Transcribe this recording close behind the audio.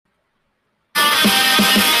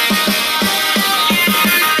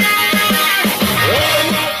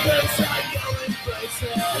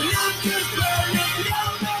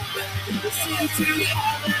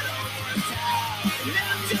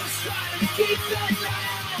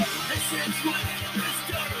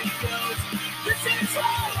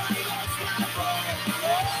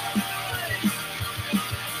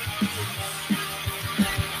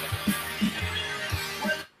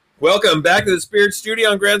Welcome back to the Spirit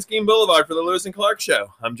Studio on Grand Scheme Boulevard for the Lewis and Clark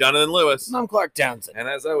Show. I'm Jonathan Lewis. And I'm Clark Townsend. And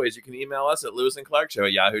as always, you can email us at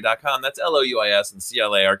lewisandclarkshow@yahoo.com. That's LOUIS and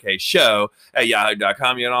CLARK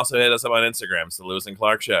show@yahoo.com. You can also hit us up on Instagram. It's the Lewis and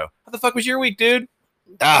Clark Show. How the fuck was your week, dude?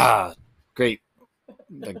 Great.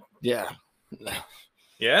 Yeah.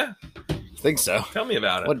 Yeah? I think so. Tell me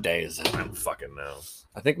about it. What day is it? I don't fucking know.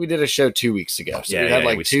 I think we did a show 2 weeks ago. So we had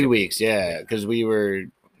like 2 weeks. Yeah. Because we were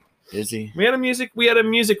busy. We had a music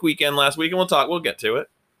weekend last week, and we'll get to it.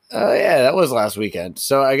 Yeah, that was last weekend.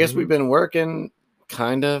 So I guess we've been working,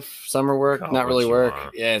 kind of summer work, not really work.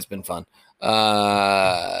 Yeah, it's been fun.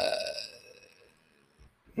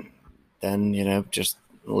 Then just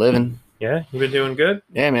living. Yeah, you been doing good?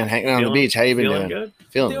 Yeah, man, hanging on the beach. How you been doing? Good?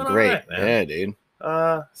 Feeling great. Right, yeah, dude.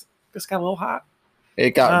 Just got a little hot.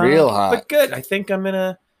 It got real hot, but good. I think I'm in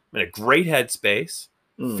a great headspace.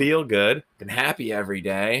 Feel good. Been happy every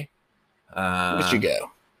day. Where'd you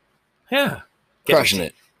go? Yeah. Crushing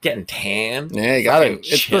it. Getting tan. Yeah, you got it.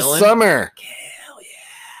 It's the summer. Hell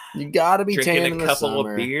yeah. You got to be drinking tan a couple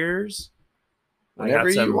of beers. Whatever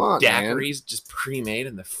you want, daiquiris man. Just pre-made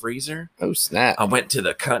in the freezer. Oh, snap. I went to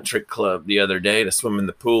the country club the other day to swim in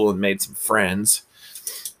the pool and made some friends.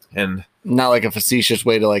 And not like a facetious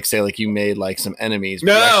way to say you made some enemies.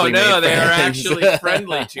 No, they are actually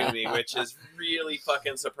friendly to me, which is really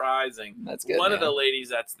fucking surprising. That's good. One of the ladies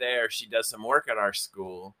that's there, she does some work at our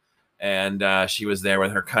school, and she was there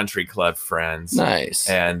with her country club friends. Nice.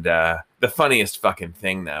 And the funniest fucking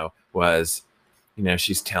thing though was,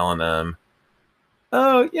 she's telling them,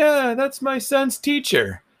 "Oh yeah, that's my son's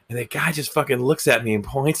teacher," and the guy just fucking looks at me and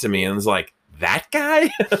points at me and is like, "That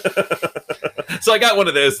guy?" So I got one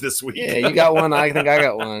of those this week. Yeah, you got one. I think I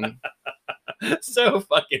got one. So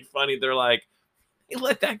fucking funny. They're like, "Hey,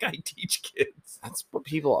 let that guy teach kids." That's what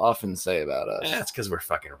people often say about us. That's because we're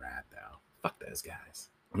fucking rad, though. Fuck those guys.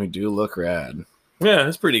 We do look rad. Yeah,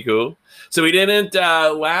 that's pretty cool. So we didn't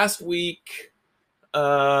last week.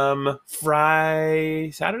 Saturday.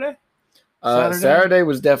 Saturday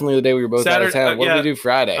was definitely the day we were both out of town. What did we do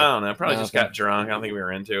Friday? I don't know. Probably just got drunk. I don't think we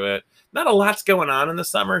were into it. Not a lot's going on in the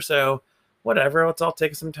summer, so whatever. Let's all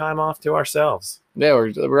take some time off to ourselves. Yeah,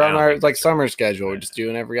 we're on our summer schedule. We're just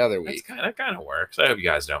doing every other week. That kind of works. I hope you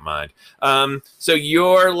guys don't mind. So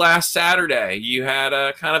your last Saturday, you had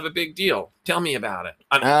a kind of a big deal. Tell me about it.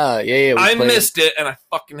 Yeah. I missed it, and I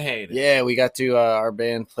fucking hate it. Yeah, we got to our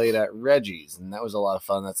band played at Reggie's, and that was a lot of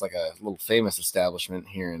fun. That's like a little famous establishment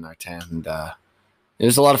here in our town, and it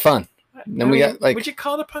was a lot of fun. And then we got would you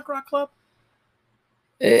call it a punk rock club?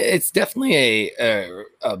 It's definitely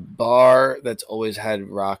a bar that's always had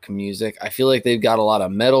rock music. I feel like they've got a lot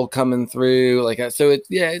of metal coming through.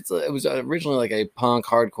 It was originally a punk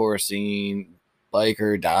hardcore scene,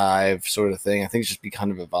 biker dive sort of thing. I think it's just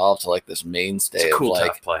kind of evolved to this mainstay. It's a cool,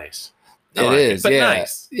 tough place. It is, but yeah,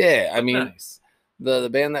 nice. Yeah. I mean, nice. The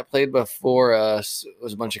band that played before us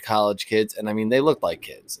was a bunch of college kids, and I mean, they looked like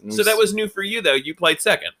kids. So that was new for you, though. You played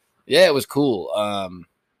second. Yeah, it was cool.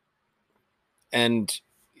 And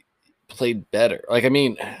played better.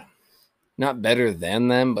 Not better than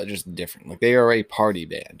them, but just different. They are a party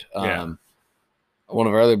band. One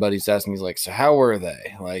of our other buddies asked me, he's like, "So how were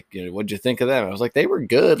they? What'd you think of them?" I was like, "They were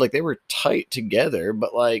good. They were tight together,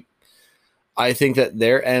 but I think that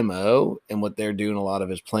their MO and what they're doing a lot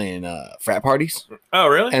of is playing frat parties." Oh,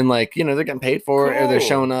 really? And they're getting paid for it, or they're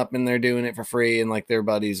showing up and they're doing it for free, and their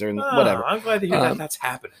buddies or whatever. I'm glad to hear that that's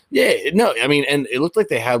happening. Yeah, no, I mean, and it looked like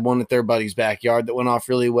they had one at their buddy's backyard that went off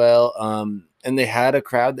really well. And they had a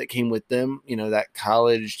crowd that came with them, that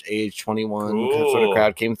college age 21 sort of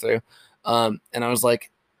crowd came through. And I was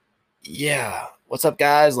like, "Yeah, what's up,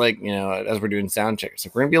 guys?" As we're doing sound checks,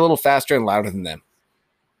 we're gonna be a little faster and louder than them.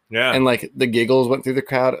 Yeah. And the giggles went through the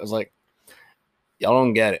crowd. I was like, "Y'all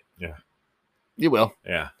don't get it." Yeah. You will.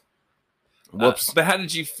 Yeah. Whoops. But how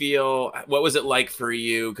did you feel? What was it like for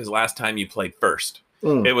you? Because last time you played first,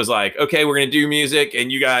 it was like, okay, we're going to do music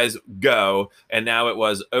and you guys go. And now it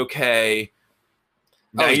was, okay.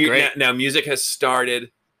 Now music has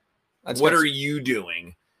started. What are you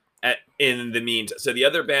doing in the meantime? So the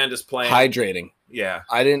other band is playing. Hydrating. Yeah.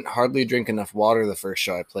 I didn't hardly drink enough water the first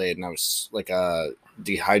show I played, and I was a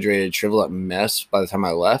dehydrated, shriveled up mess by the time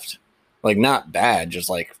I left. Not bad,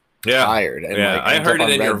 just tired. And I heard it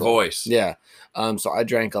in your voice. Yeah. So I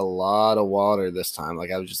drank a lot of water this time.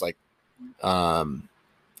 I was just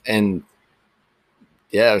and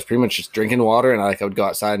Yeah, I was pretty much just drinking water, and I would go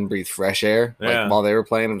outside and breathe fresh air while they were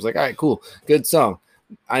playing. I was like, all right, cool, good song.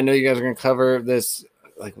 I know you guys are gonna cover this.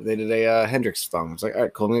 Like they did a Hendrix song. I was like, all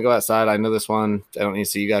right, cool. I'm gonna go outside. I know this one. I don't need to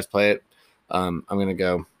see you guys play it. I'm gonna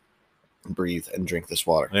go breathe and drink this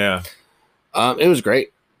water. Yeah. It was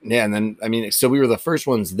great. Yeah, and then I mean, so we were the first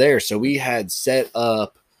ones there, so we had set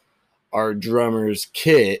up our drummer's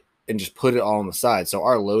kit and just put it all on the side. So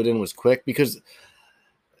our load in was quick because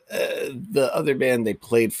the other band, they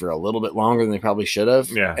played for a little bit longer than they probably should have.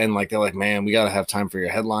 Yeah. And like, they're like, man, we got to have time for your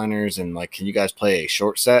headliners. And like, can you guys play a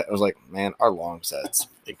short set? I was like, man, our long sets,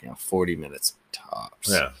 like, 40 minutes tops.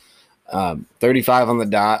 Yeah. 35 on the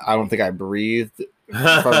dot. I don't think I breathed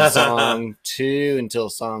from song 2 until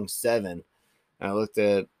song 7. And I looked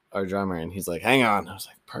at our drummer and he's like, hang on. I was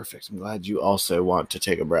like, perfect. I'm glad you also want to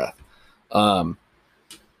take a breath.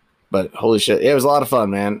 But holy shit, it was a lot of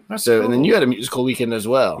fun, man. That's cool. And then you had a musical weekend as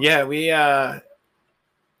well. Yeah, we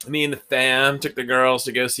me and the fam took the girls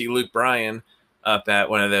to go see Luke Bryan up at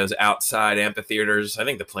one of those outside amphitheaters. I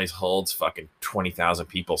think the place holds fucking 20,000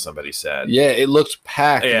 people, somebody said. Yeah, it looked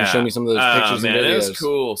packed. Yeah. You showed me some of those pictures and videos. It was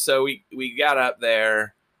cool. So we got up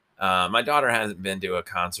there. My daughter hasn't been to a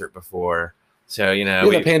concert before. So,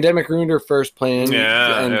 the pandemic ruined her first plan.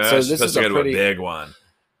 Yeah, and so this is a pretty big one.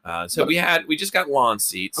 So we just got lawn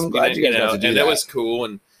seats. I'm glad you guys got to do that. It was cool,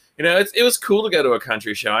 and it was cool to go to a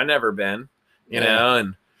country show. I never been,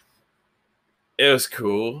 and it was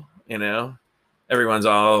cool. Everyone's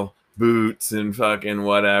all boots and fucking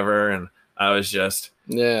whatever, and I was just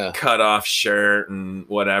cut off shirt and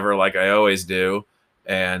whatever, like I always do.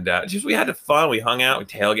 And we had fun. We hung out, we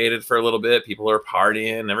tailgated for a little bit. People were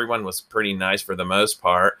partying. Everyone was pretty nice for the most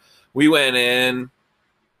part. We went in.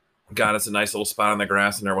 Got us a nice little spot on the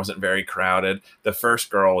grass, and there wasn't very crowded. The first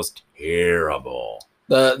girl was terrible.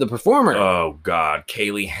 The performer. Oh God,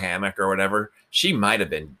 Kaylee Hammock or whatever. She might have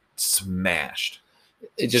been smashed.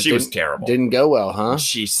 She was terrible. Didn't go well, huh?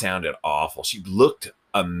 She sounded awful. She looked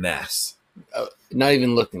a mess. Not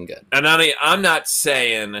even looking good. And I'm not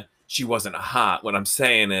saying she wasn't hot. What I'm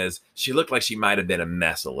saying is she looked like she might have been a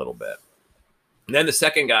mess a little bit. And then the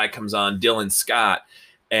second guy comes on, Dylan Scott.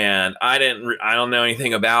 And I don't know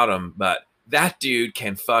anything about him, but that dude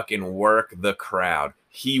can fucking work the crowd.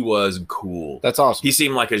 He was cool. That's awesome. He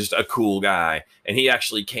seemed like just a cool guy. And he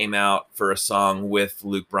actually came out for a song with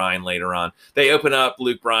Luke Bryan later on. They open up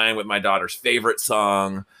Luke Bryan with my daughter's favorite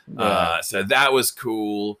song. So that was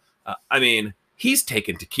cool. He's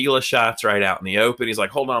taking tequila shots right out in the open. He's like,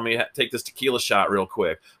 hold on, let me take this tequila shot real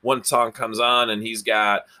quick. One song comes on and he's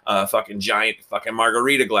got a fucking giant fucking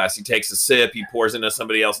margarita glass. He takes a sip, he pours into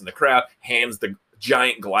somebody else in the crowd, hands the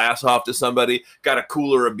giant glass off to somebody, got a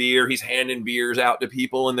cooler of beer. He's handing beers out to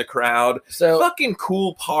people in the crowd. So fucking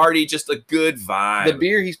cool party, just a good vibe. The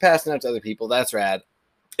beer he's passing out to other people, that's rad.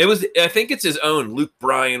 I think it's his own, Luke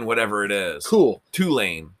Bryan, whatever it is. Cool.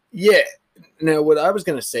 Tulane. Yeah. Now, what I was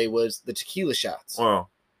going to say was the tequila shots. Oh.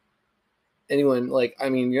 Anyone,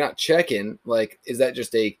 you're not checking. Is that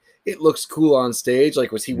just it looks cool on stage?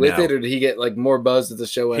 Was he with it, or did he get, more buzzed at the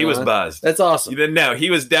show? He was buzzed. That's awesome. No, he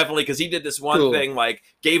was definitely, because he did this one thing,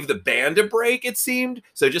 gave the band a break, it seemed.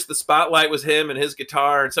 So just the spotlight was him and his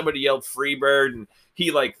guitar, and somebody yelled Freebird, and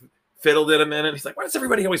he, fiddled it a minute. He's like, why does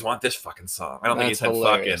everybody always want this fucking song? I don't think he said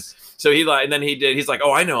hilarious. Fucking. So and then he's like,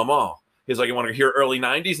 oh, I know them all. He's like, you want to hear early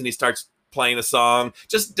 90s? And he starts playing a song,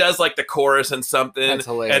 just does the chorus and something,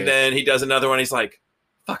 and then he does another one. He's like,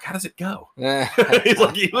 fuck, how does it go? He's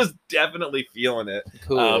like, he was definitely feeling it.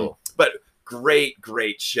 Cool. But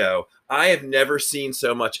great show. I have never seen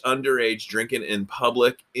so much underage drinking in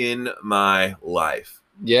public in my life.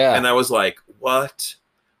 Yeah. And I was like, what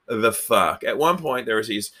the fuck? At one point there was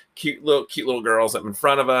these cute little girls up in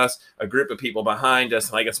front of us, a group of people behind us,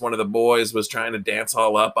 and I guess one of the boys was trying to dance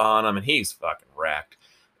all up on him, and he's fucking wrecked.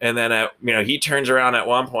 And then, he turns around at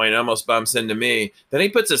one point, almost bumps into me. Then he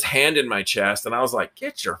puts his hand in my chest, and I was like,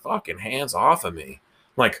 get your fucking hands off of me.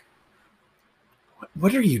 I'm like,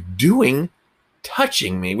 what are you doing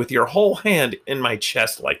touching me with your whole hand in my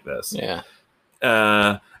chest like this? Yeah.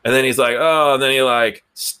 And then he's like, oh, and then he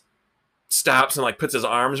stops and puts his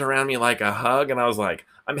arms around me like a hug. And I was like,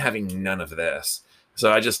 I'm having none of this.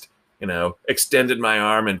 So I just, extended my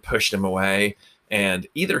arm and pushed him away. And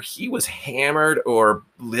either he was hammered or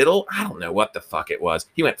little. I don't know what the fuck it was.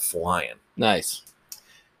 He went flying. Nice.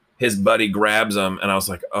 His buddy grabs him, and I was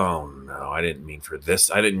like, oh, no, I didn't mean for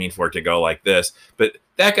this. I didn't mean for it to go like this. But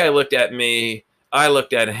that guy looked at me. I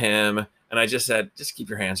looked at him, and I just said, just keep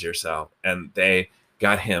your hands to yourself. And they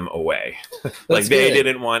got him away. They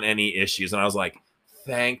didn't want any issues. And I was like,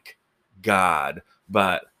 thank God.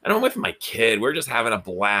 But And I'm with my kid. We're just having a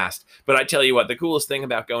blast. But I tell you what, the coolest thing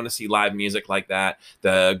about going to see live music like that,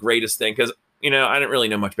 the greatest thing, because, you know, I didn't really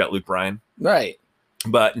know much about Luke Bryan. Right.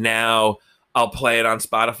 But now I'll play it on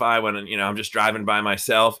Spotify when, you know, I'm just driving by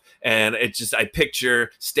myself. And it just, I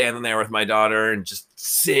picture standing there with my daughter and just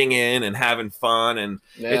singing and having fun. And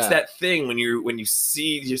it's that thing when you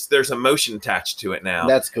see just there's emotion attached to it now.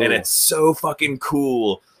 That's cool. And it's so fucking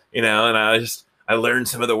cool, you know, and I learned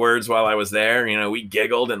some of the words while I was there. You know, we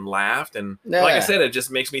giggled and laughed. And like I said, it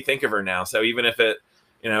just makes me think of her now. So even if it,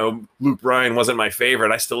 you know, Luke Bryan wasn't my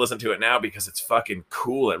favorite, I still listen to it now because it's fucking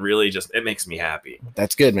cool. It really just, it makes me happy.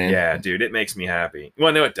 That's good, man. Yeah, dude, it makes me happy.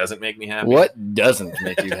 Well, no, it doesn't make me happy. What doesn't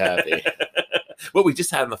make you happy? What we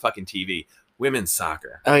just had on the fucking TV, women's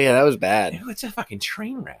soccer. Oh, yeah, that was bad. It's a fucking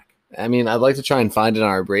train wreck. I mean, I'd like to try and find it on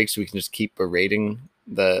our breaks so we can just keep berating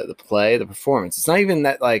the play, the performance. It's not even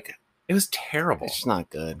that, like... It was terrible. It's not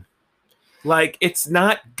good. Like, it's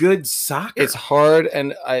not good soccer. It's hard,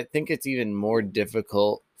 and I think it's even more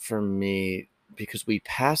difficult for me because we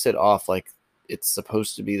pass it off like it's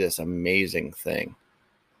supposed to be this amazing thing.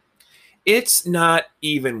 It's not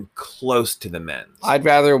even close to the men's. I'd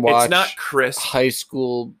rather watch it's not crisp. High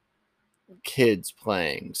school kids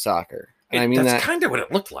playing soccer. And I mean, that's kind of what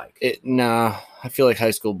it looked like. Nah, I feel like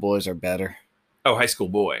high school boys are better. Oh, high school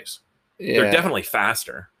boys. Yeah. They're definitely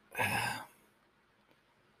faster.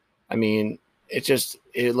 I mean,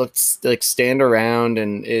 it looked like stand around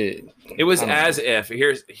and it was as if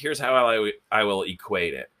here's how I will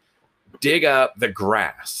equate it. Dig up the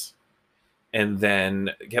grass and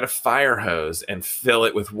then get a fire hose and fill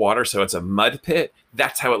it with water so it's a mud pit.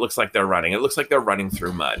 That's how it looks like they're running. It looks like they're running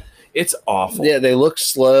through mud. It's awful. Yeah, they look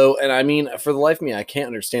slow. And I mean, for the life of me, I can't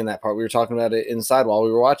understand that part. We were talking about it inside while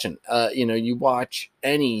we were watching. You know, you watch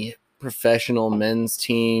any professional men's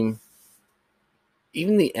team,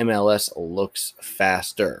 even the MLS looks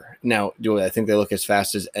faster. Now, do I think they look as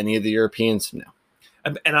fast as any of the Europeans? No.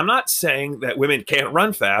 And I'm not saying that women can't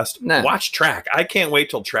run fast. No. Watch track. I can't wait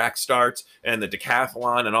till track starts and the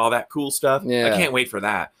decathlon and all that cool stuff. Yeah. I can't wait for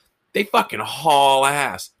that. They fucking haul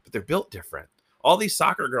ass, but they're built different. All these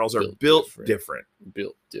soccer girls are built different.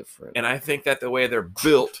 Built different. And I think that the way they're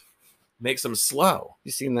built makes them slow.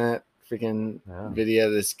 You seen that freaking video?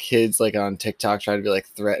 This kid's like on TikTok trying to be like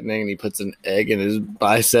threatening, and he puts an egg in his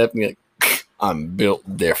bicep, and he's like, I'm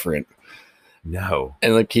built different. No.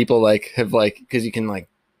 And like people like have like, because you can like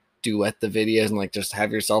duet the videos and like just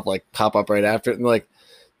have yourself like pop up right after it, and like,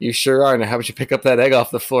 you sure are. Now, how about you pick up that egg off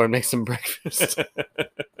the floor and make some breakfast?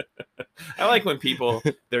 I like when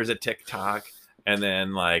there's a TikTok, and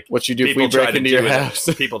then like, what you do if we break into your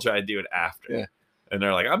house? People try to do it after. Yeah. And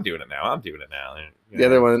they're like, I'm doing it now. I'm doing it now. And, the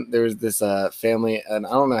other one, there was this family, and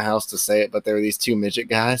I don't know how else to say it, but there were these two midget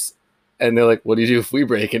guys, and they're like, what do you do if we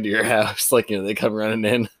break into your house? Like, you know, they come running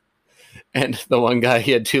in. And the one guy,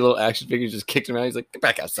 he had two little action figures, just kicked him out. He's like, get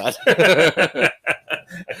back outside. I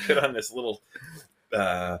put on this little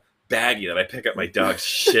baggie that I pick up my dog's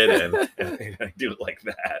shit in, and I do it like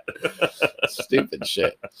that. Stupid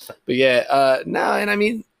shit. But yeah, no, and I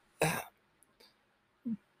mean,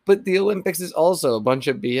 but the Olympics is also a bunch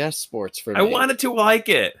of BS sports for me. I wanted to like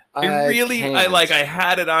it. I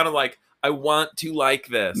had it on. I'm like, I want to like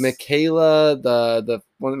this. Michaela, the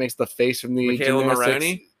one that makes the face from the Michaela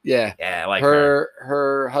Maroney. Yeah, I like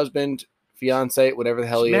her husband, fiance, whatever the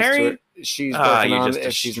hell he married? is. She's working on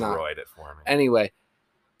it. She's not. It for me. Anyway,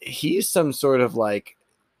 he's some sort of like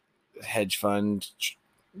hedge fund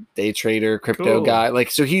day trader, crypto guy. Like,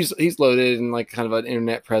 so he's loaded and like kind of an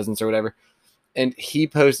internet presence or whatever. And he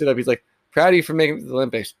posted up. He's like, proud of you for making it to the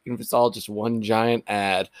Olympics. Even if it's all just one giant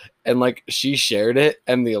ad. And like, she shared it,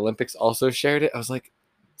 and the Olympics also shared it. I was like,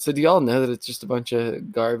 so do y'all know that it's just a bunch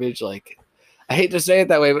of garbage? Like, I hate to say it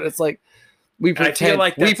that way, but it's like we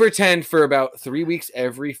pretend for about 3 weeks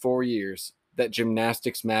every 4 years that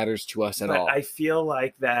gymnastics matters to us at all. I feel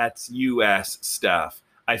like that's U.S. stuff.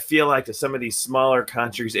 I feel like to some of these smaller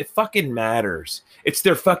countries, it fucking matters. It's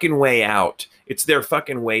their fucking way out. It's their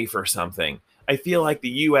fucking way for something. I feel like the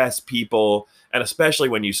U.S. people, and especially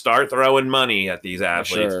when you start throwing money at these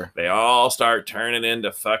athletes, they all start turning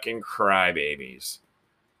into fucking crybabies.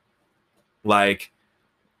 Like,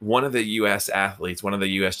 one of the U.S. athletes, one of the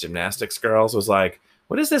U.S. gymnastics girls was like,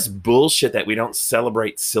 what is this bullshit that we don't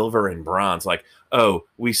celebrate silver and bronze? Like, oh,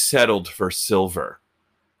 we settled for silver.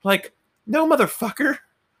 Like, no, motherfucker.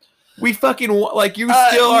 We fucking, like, you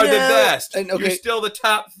still are the best. And, okay, you're still the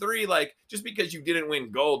top three. Like, just because you didn't win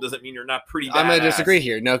gold doesn't mean you're not pretty badass. I'm going to disagree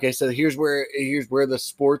here. No, okay, so here's where the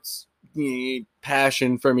sports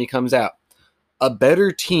passion for me comes out. A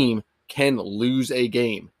better team can lose a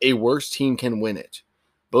game. A worse team can win it.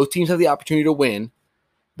 Both teams have the opportunity to win.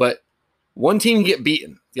 But one team can get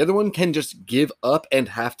beaten. The other one can just give up and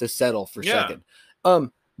have to settle for second.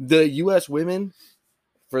 The U.S. women,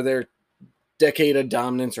 for their decade of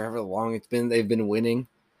dominance or however long it's been, they've been winning.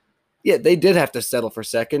 Yeah, they did have to settle for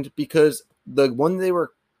second because the one they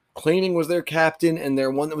were claiming was their captain and their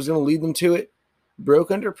one that was going to lead them to it broke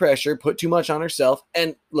under pressure, put too much on herself.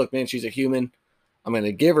 And look, man, she's a human. I'm going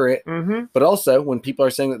to give her it. Mm-hmm. But also, when people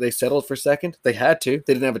are saying that they settled for second, they had to.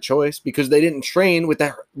 They didn't have a choice because they didn't train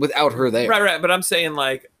without her there. Right. But I'm saying,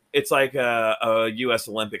 like, it's like a U.S.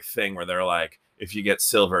 Olympic thing where they're like, if you get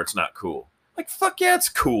silver, it's not cool. Like, fuck yeah, it's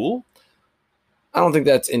cool. I don't think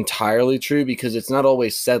that's entirely true because it's not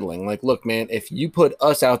always settling. Like, look, man, if you put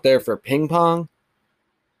us out there for ping pong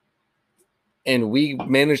and we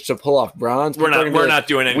managed to pull off bronze, we're not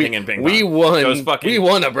doing anything in ping pong. We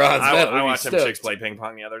won a bronze medal. I watched some chicks play ping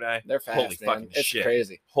pong the other day. They're fast, Holy man. fucking It's shit.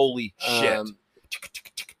 crazy. Holy shit.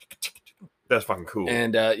 That's fucking cool.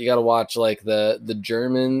 And you got to watch like the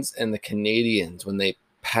Germans and the Canadians when they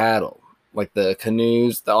paddle, like the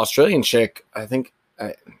canoes. The Australian chick, I think,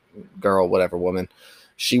 girl, whatever, woman,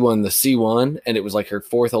 she won the C1, and it was like her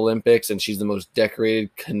 4th Olympics, and she's the most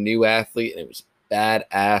decorated canoe athlete, and it was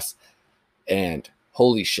badass. And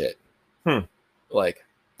holy shit, like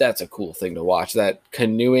that's a cool thing to watch. That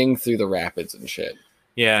canoeing through the rapids and shit.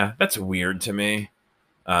 Yeah, that's weird to me.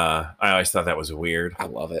 I always thought that was weird. I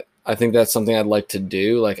love it. I think that's something I'd like to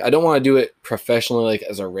do. Like, I don't want to do it professionally, like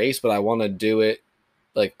as a race, but I want to do it.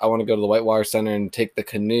 Like, I want to go to the Whitewater Center and take the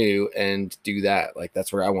canoe and do that. Like,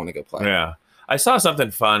 that's where I want to go play. Yeah. I saw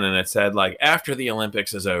something fun, and it said, like, after the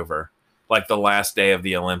Olympics is over, like the last day of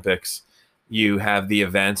the Olympics, you have the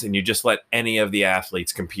events, and you just let any of the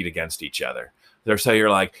athletes compete against each other. So you're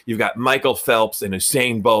like, you've got Michael Phelps and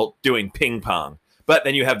Usain Bolt doing ping pong. But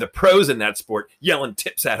then you have the pros in that sport yelling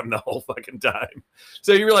tips at him the whole fucking time.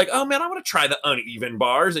 So you're like, oh, man, I want to try the uneven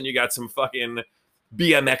bars. And you got some fucking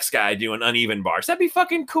BMX guy doing uneven bars. That'd be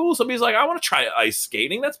fucking cool. Somebody's like, I want to try ice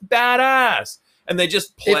skating. That's badass. And they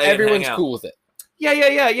just play. If everyone's cool with it.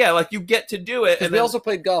 Yeah. Like, you get to do it. And we also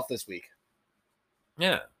played golf this week.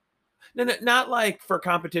 Yeah. No, not like for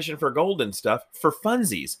competition for gold and stuff. For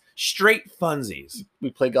funsies. Straight funsies.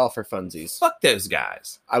 We played golf for funsies. Fuck those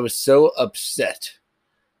guys. I was so upset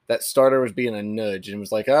that starter was being a nudge and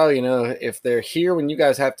was like, oh, you know, if they're here when you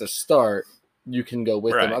guys have to start, you can go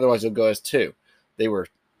with them. Otherwise, you'll go as 2. They were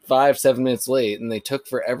 5-7 minutes late, and they took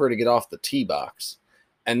forever to get off the tee box.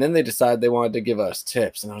 And then they decided they wanted to give us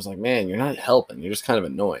tips. And I was like, man, you're not helping. You're just kind of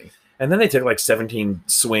annoying. And then they took like 17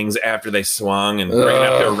 swings after they swung and bringing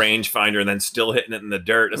up their rangefinder and then still hitting it in the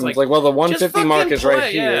dirt. It's like, well, the 150 mark is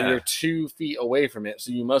right here. And you're 2 feet away from it.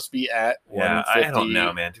 So you must be at 150. I don't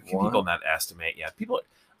know, man. People not estimate. Yeah, people,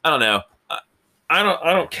 I don't know. I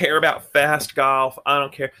don't care about fast golf. I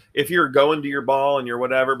don't care if you're going to your ball and you're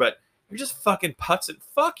whatever, but you're just fucking putzing.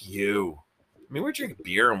 Fuck you. I mean, we're drinking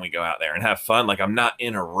beer when we go out there and have fun. Like, I'm not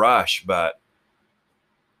in a rush, but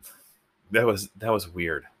that was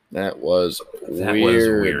weird. That was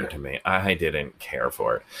weird to me. I didn't care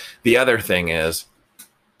for it. The other thing is,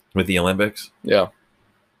 with the Olympics,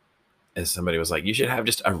 is somebody was like, you should have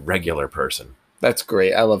just a regular person. That's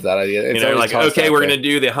great. I love that idea. It's like, okay, we're going to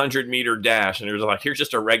do the 100-meter dash. And it was like, here's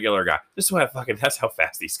just a regular guy. This is what that's how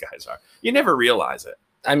fast these guys are. You never realize it.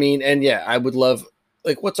 I mean, and yeah, I would love,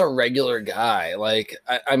 like, what's a regular guy? Like,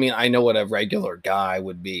 I mean, I know what a regular guy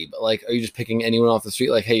would be, but like, are you just picking anyone off the street?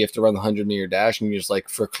 Like, hey, you have to run the 100-meter dash and you're just like,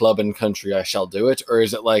 for club and country, I shall do it. Or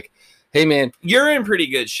is it like, hey, man, you're in pretty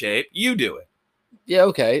good shape. You do it. Yeah.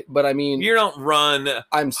 Okay. But I mean, you don't run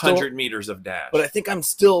 100 meters of dash, but I think I'm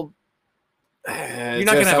still, you're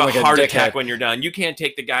not going to have a heart attack when you're done. You can't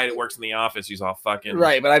take the guy that works in the office who's all fucking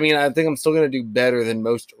right. But I mean, I think I'm still going to do better than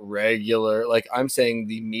most regular. Like, I'm saying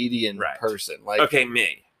the median person. Like, okay,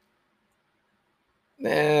 me.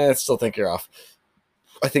 I still think you're off.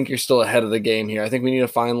 I think you're still ahead of the game here. I think we need to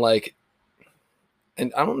find like,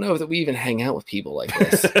 and I don't know that we even hang out with people like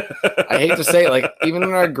this. I hate to say it, like, even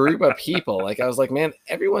in our group of people, like, I was like, man,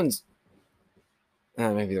 everyone's.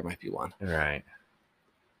 Maybe there might be one. Right.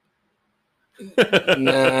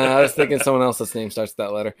 Nah, I was thinking someone else's name starts with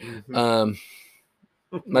that letter.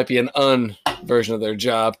 Might be an version of their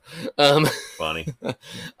job. Funny.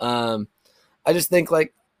 I just think,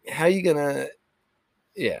 like, how you gonna?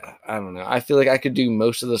 Yeah, I don't know. I feel like I could do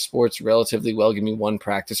most of the sports relatively well. Give me one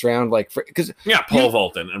practice round, like, because pole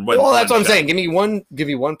vaulting and well, that's what I'm saying. Give me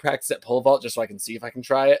one practice at pole vault just so I can see if I can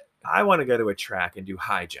try it. I want to go to a track and do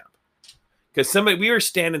high jump because we were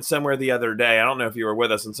standing somewhere the other day. I don't know if you were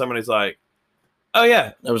with us, and somebody's like, oh,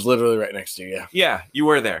 yeah. I was literally right next to you, yeah. Yeah, you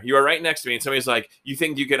were there. You were right next to me, and somebody's like, you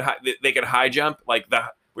think they could high jump? Like,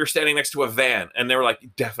 we were standing next to a van, and they were like,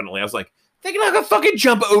 definitely. I was like, they can not gonna fucking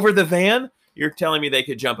jump over the van. You're telling me they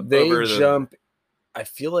could jump over the... jump. I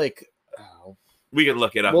feel like we can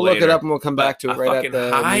look it up. We'll later. look it up and we'll come back to it right at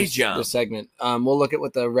the segment. We'll look at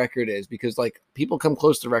what the record is, because like people come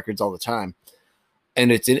close to records all the time,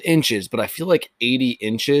 and it's in inches. But I feel like 80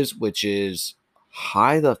 inches, which is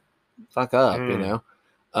high the fuck up, you know.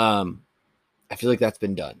 I feel like that's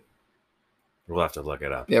been done. We'll have to look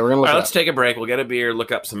it up. Yeah, we're gonna look. All right, let's take a break. We'll get a beer,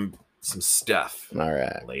 look up some stuff. All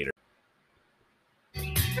right, later.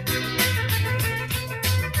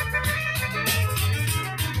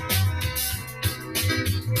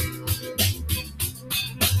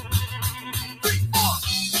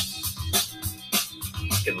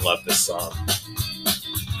 Fucking love this song.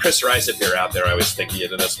 Chris Rice, if you're out there, I was thinking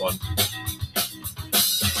into this one.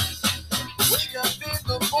 Wake up in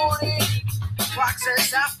the morning, clock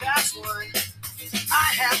says 1:30.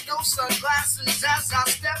 I have no sunglasses as I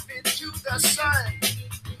step into the sun.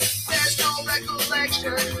 There's no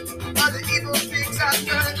recollection of the evil things I've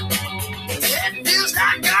done. It feels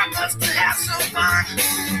like I must have some fun.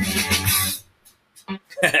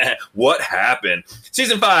 What happened?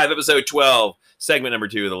 Season 5, episode 12, segment number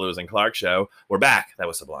 2 of the Lewis and Clark Show. We're back. That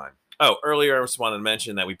was sublime. Oh, earlier I just wanted to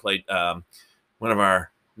mention that we played one of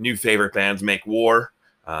our new favorite bands, Make War.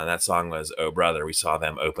 That song was Oh Brother. We saw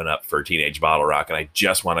them open up for Teenage Bottle Rock, and I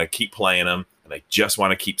just want to keep playing them, and I just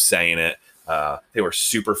want to keep saying it. They were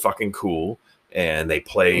super fucking cool, and they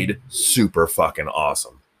played super fucking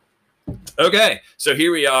awesome. Okay, so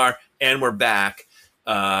here we are, and we're back.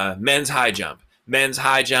 Men's high jump. Men's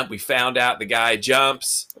high jump. We found out the guy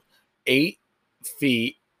jumps 8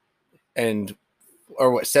 feet and,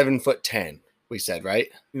 or what, 7'10". We said, right?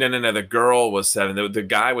 No. The girl was 7. The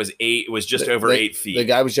guy was 8. It was just over 8 feet. The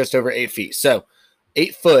guy was just over 8 feet. So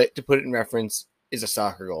 8 foot, to put it in reference, is a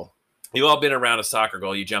soccer goal. You've all been around a soccer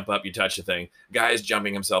goal. You jump up, you touch the thing. Guy is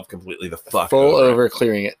jumping himself completely the fuck full over,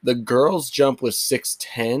 clearing it. The girl's jump was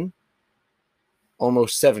 6'10",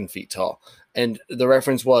 almost 7 feet tall. And the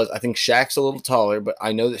reference was, I think Shaq's a little taller, but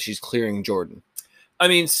I know that she's clearing Jordan. I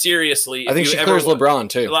mean, seriously. I think she clears LeBron,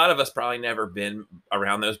 too. A lot of us probably never been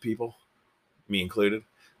around those people, me included.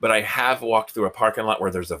 But I have walked through a parking lot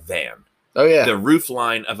where there's a van. Oh, yeah. The roof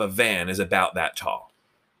line of a van is about that tall.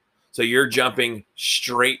 So you're jumping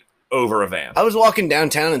straight over a van. I was walking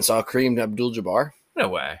downtown and saw Kareem Abdul-Jabbar. No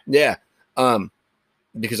way. Yeah.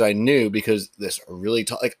 Because I knew, because this really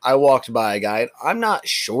tall, like I walked by a guy, I'm not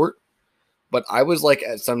short, but I was like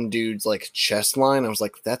at some dude's like chest line. I was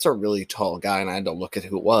like, that's a really tall guy. And I had to look at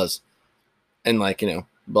who it was. And like, you know,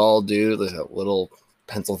 bald dude, with a little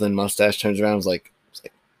pencil thin mustache, turns around, was like,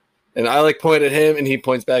 and I like point at him and he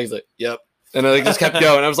points back. He's like, yep. And I like just kept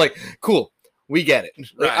going. I was like, cool. We get it.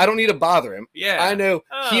 Like, right. I don't need to bother him. Yeah. I know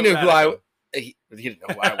he knew who I he didn't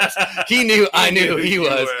know who I was. He knew I knew who he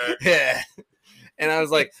was. Yeah. And I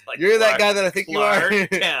was like you're Clark, that guy that I think Clark you are.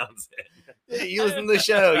 Townsend. You listen to the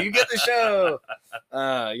show. You get the show.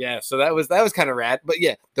 Yeah. So that was kind of rad. But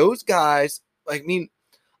yeah, those guys, like, I mean,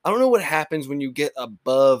 I don't know what happens when you get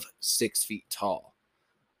above 6 feet tall.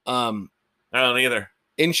 I don't either.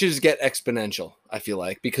 Inches get exponential, I feel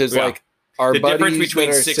like, because like our the difference between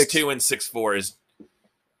 6'2" and 6'4" is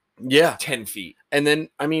 10 feet. And then,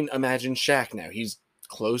 I mean, imagine Shaq now. He's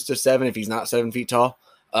close to 7 if he's not 7 feet tall.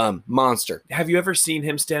 Monster. Have you ever seen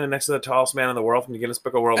him standing next to the tallest man in the world from the Guinness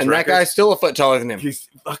Book of World Records? And that guy's still a foot taller than him. He's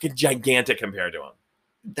fucking gigantic compared to him.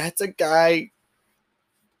 That's a guy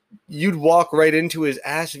you'd walk right into his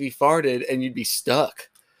ass if he farted and you'd be stuck.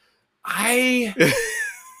 I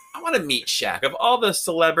want to meet Shaq. Of all the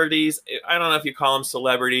celebrities, I don't know if you call him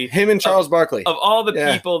celebrity. Him and Charles Barkley. Of all the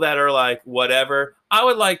people that are like, whatever, I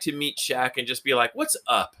would like to meet Shaq and just be like, what's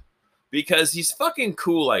up? Because he's fucking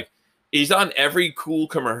cool. Like, he's on every cool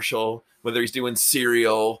commercial, whether he's doing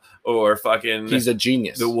cereal or fucking... He's a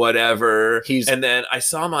genius. The whatever. And then I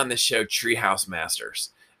saw him on this show, Treehouse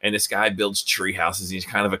Masters. And this guy builds tree houses. He's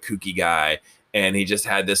kind of a kooky guy. And he just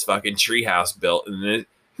had this fucking tree house built. And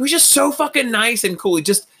he was just so fucking nice and cool. He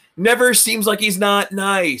just never seems like he's not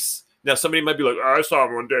nice. Now, somebody might be like, I saw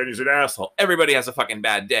him one day and he's an asshole. Everybody has a fucking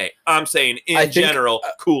bad day. I'm saying, in general,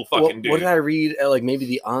 cool fucking dude. What did I read? Like maybe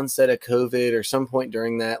the onset of COVID or some point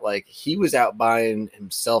during that, like he was out buying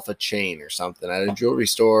himself a chain or something at a jewelry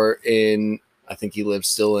store in, I think he lives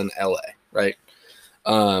still in LA, right?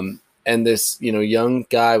 And this, you know, young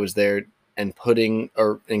guy was there and putting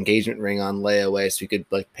an engagement ring on layaway so he could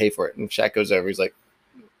like pay for it. And Shaq goes over, he's like,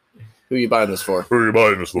 Who are you buying this for? Who are you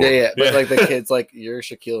buying this for? Yeah. But like the kid's like, you're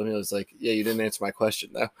Shaquille O'Neal. He's like, yeah, you didn't answer my question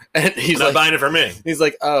though. And he's not buying it for me. He's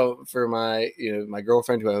like, oh, for my, my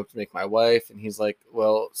girlfriend who I hope to make my wife. And he's like,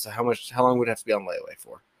 well, so how long would it have to be on layaway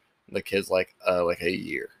for? And the kid's like a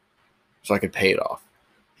year, so I could pay it off.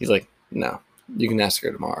 He's like, no, you can ask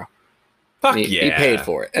her tomorrow. Fuck he paid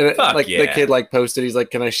for it. And the kid like posted, he's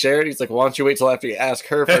like, can I share it? He's like, why don't you wait till after you ask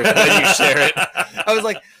her first and then you share it? I was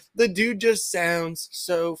like, the dude just sounds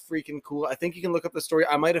so freaking cool. I think you can look up the story.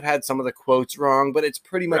 I might have had some of the quotes wrong, but it's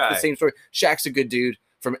pretty much the same story. Shaq's a good dude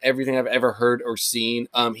from everything I've ever heard or seen.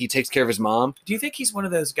 He takes care of his mom. Do you think he's one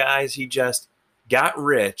of those guys, he just got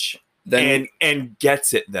rich and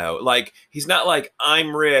gets it though? Like, he's not like,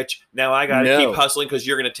 I'm rich, now I gotta keep hustling because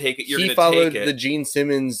you're gonna take it. He followed the Gene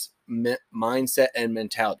Simmons mindset and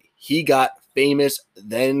mentality. He got famous,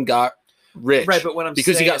 then got rich, right? But what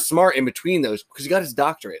he got smart in between those, because he got his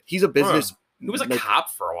doctorate. He's a business. He was a cop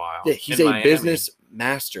for a while. Yeah, he's a business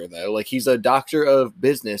master though. Like, he's a doctor of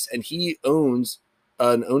business, and he owns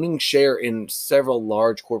an owning share in several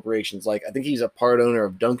large corporations. Like, I think he's a part owner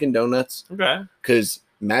of Dunkin' Donuts. Okay, because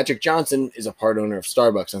Magic Johnson is a part owner of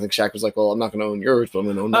Starbucks. I think Shaq was like, well, I'm not going to own yours, but I'm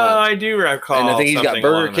going to own mine. Oh, I do recall. And I think he's got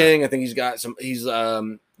Burger King. I think he's got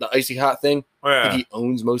the Icy Hot thing. I think he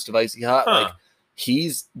owns most of Icy Hot. Like,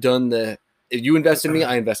 he's done if you invest in me,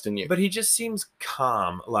 I invest in you. But he just seems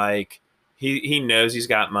calm. Like, he knows he's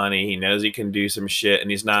got money. He knows he can do some shit,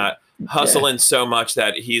 and he's not hustling so much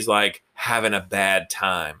that he's like having a bad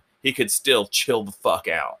time. He could still chill the fuck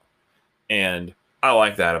out. And I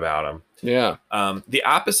like that about him. Yeah. The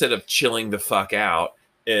opposite of chilling the fuck out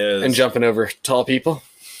is... and jumping over tall people.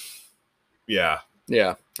 Yeah.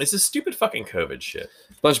 Yeah. It's a stupid fucking COVID shit.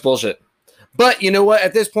 Bunch of bullshit. But you know what?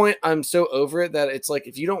 At this point, I'm so over it that it's like,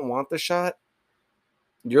 if you don't want the shot,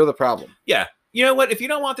 you're the problem. Yeah. You know what? If you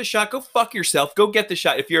don't want the shot, go fuck yourself. Go get the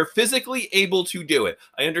shot. If you're physically able to do it.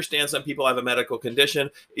 I understand some people have a medical condition.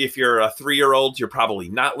 If you're a 3-year-old, you're probably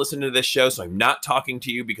not listening to this show, so I'm not talking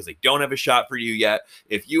to you because I don't have a shot for you yet.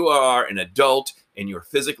 If you are an adult and you're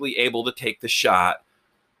physically able to take the shot,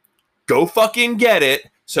 go fucking get it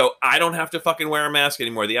so I don't have to fucking wear a mask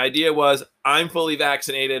anymore. The idea was, I'm fully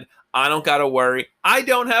vaccinated. I don't got to worry. I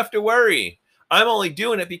don't have to worry. I'm only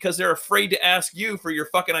doing it because they're afraid to ask you for your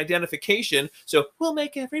fucking identification. So we'll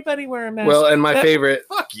make everybody wear a mask. Well, and my favorite...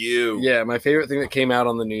 Fuck you. Yeah, my favorite thing that came out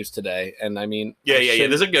on the news today, and I mean... Yeah,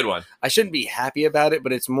 there's a good one. I shouldn't be happy about it,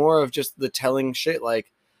 but it's more of just the telling shit like,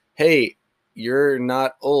 hey, you're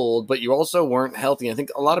not old, but you also weren't healthy. I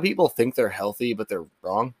think a lot of people think they're healthy, but they're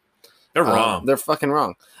wrong. They're wrong. They're fucking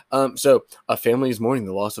wrong. So a family is mourning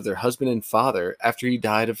the loss of their husband and father after he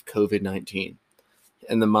died of COVID-19.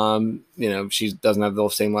 And the mom, she doesn't have the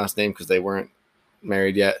same last name because they weren't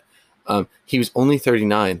married yet. He was only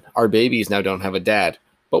 39. Our babies now don't have a dad.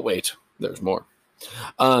 But wait, there's more.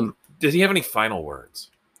 Does he have any final words?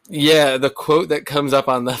 Yeah, the quote that comes up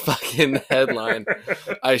on the fucking headline.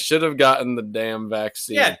 I should have gotten the damn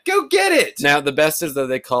vaccine. Yeah, go get it. Now, the best is that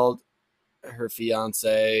they called her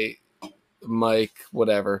fiance, Mike,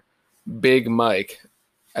 whatever, Big Mike,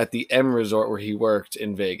 at the M Resort where he worked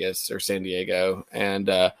in Vegas or San Diego. And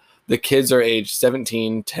the kids are aged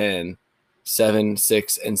 17, 10, 7,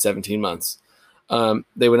 6, and 17 months.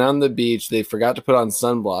 They went on the beach. They forgot to put on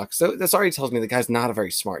sunblock. So this already tells me the guy's not a very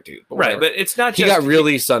smart dude. But right, but it's not just... He got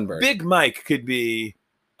really sunburned. Big Mike could be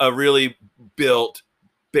a really built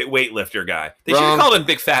weightlifter guy. They should have called him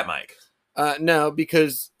Big Fat Mike. No,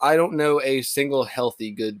 because I don't know a single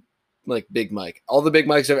healthy, good, like, Big Mike. All the Big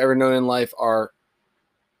Mikes I've ever known in life are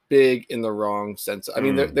big in the wrong sense. I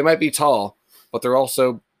mean, they might be tall, but they're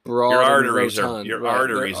also broad. Your arteries are big.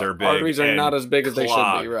 Arteries are not as big as they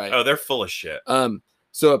should be, right? Oh, they're full of shit.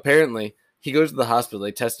 So apparently he goes to the hospital.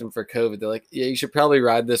 They test him for COVID. They're like, yeah, you should probably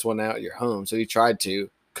ride this one out at your home. So he tried to,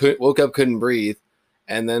 woke up, couldn't breathe.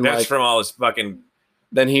 And then that's from all his fucking...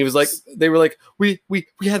 Then he was like, they were like, we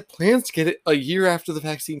had plans to get it a year after the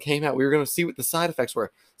vaccine came out. We were going to see what the side effects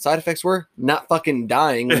were. Side effects were not fucking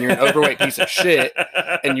dying when you're an overweight piece of shit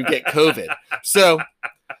and you get COVID. So,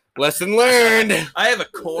 lesson learned. I have a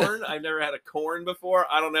corn. I've never had a corn before.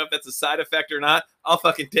 I don't know if that's a side effect or not. I'll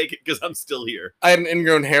fucking take it because I'm still here. I had an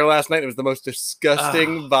ingrown hair last night. It was the most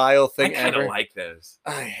disgusting, vile thing ever. I kind of like those.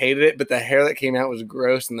 I hated it, but the hair that came out was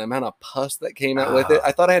gross, and the amount of pus that came out with it.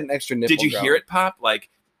 I thought I had an extra nipple. Did you hear it pop? Like,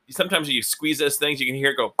 sometimes you squeeze those things, you can hear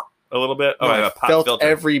it go a little bit. Oh, I felt filter.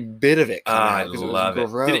 Every bit of it. I love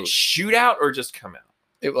it. Did it shoot out or just come out?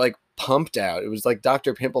 It like pumped out. It was like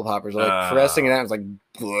Dr. Pimple Poppers, like pressing it out. It was like,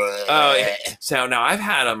 bleh. Oh, yeah. So now I've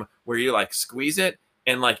had them where you like squeeze it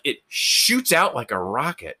and like it shoots out like a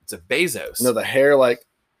rocket. It's a Bezos. No, the hair like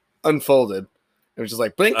unfolded It was just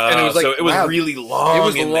like blink, and it was like so it was really long. It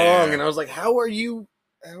was long, there. and I was like, "How are you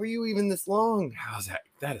even this long?" How's that?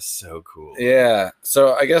 That is so cool. Yeah.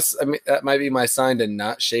 So I guess that might be my sign to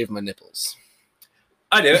not shave my nipples.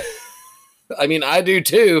 I do it. I mean, I do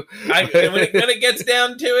too. When it gets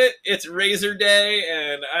down to it, it's razor day,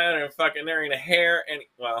 and I don't know, fucking there ain't a hair, and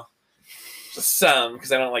well, just some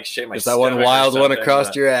because I don't like shave my. Just that one wild one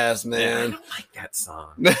across your ass, man. Yeah, I don't like that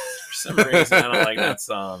song for some reason. I don't like that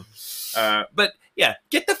song. But yeah,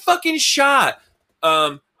 get the fucking shot.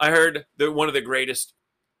 I heard that one of the greatest.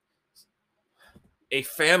 A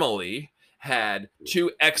family had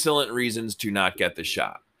 2 excellent reasons to not get the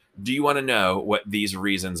shot. Do you want to know what these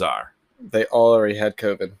reasons are? They all already had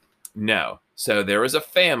COVID. No. So there was a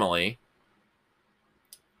family,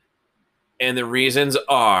 and the reasons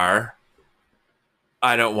are,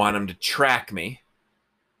 I don't want them to track me.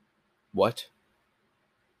 What?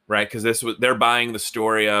 Right? Because they're buying the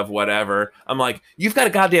story of whatever. I'm like, you've got a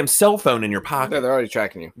goddamn cell phone in your pocket. Yeah, they're already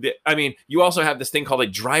tracking you. I mean, you also have this thing called a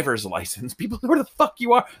driver's license. People know where the fuck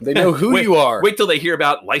you are. They know who you are. Wait till they hear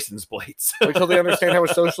about license plates. Wait till they understand how a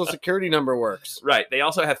social security number works. Right. They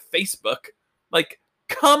also have Facebook. Like,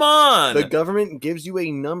 come on. The government gives you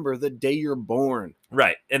a number the day you're born.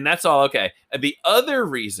 Right. And that's all okay. And the other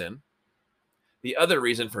reason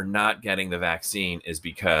for not getting the vaccine is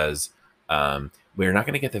because we're not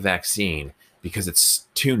going to get the vaccine because it's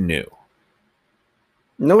too new.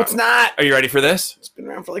 No, it's not. Are you ready for this? It's been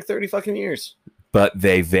around for like 30 fucking years. But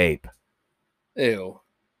they vape. Ew.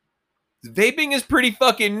 Vaping is pretty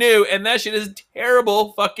fucking new, and that shit is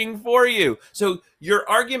terrible fucking for you. So your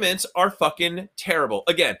arguments are fucking terrible.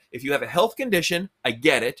 Again, if you have a health condition, I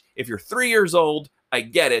get it. If you're 3 years old, I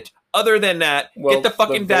get it. Other than that, get the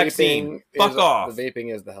fucking vaccine. Fuck off. The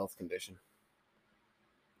vaping is the health condition.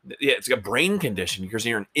 Yeah, it's a brain condition because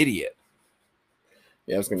you're an idiot.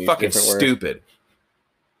 Yeah, I was going to use fucking stupid.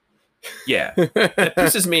 Yeah, it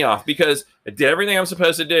pisses me off because I did everything I'm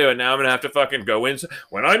supposed to do, and now I'm gonna have to fucking go in.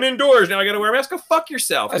 When I'm indoors, now I gotta wear a mask. Go fuck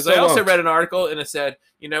yourself. Because I also read an article and it said,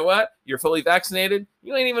 you know what? You're fully vaccinated.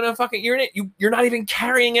 You ain't even a fucking. You're not even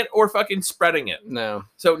carrying it or fucking spreading it. No.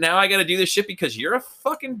 So now I gotta do this shit because you're a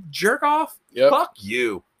fucking jerk off. Yep. Fuck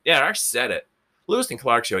you. Yeah, I said it. Lewis and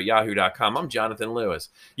Clark Show at yahoo.com. I'm Jonathan Lewis.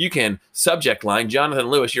 You can subject line, Jonathan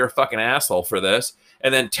Lewis, you're a fucking asshole for this.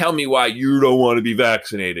 And then tell me why you don't want to be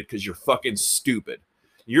vaccinated because you're fucking stupid.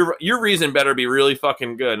 Your reason better be really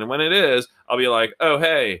fucking good. And when it is, I'll be like, oh,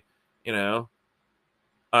 hey, I'm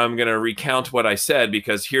going to recount what I said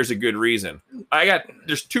because here's a good reason.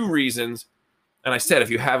 There's 2 reasons. And I said, if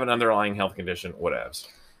you have an underlying health condition, whatevs.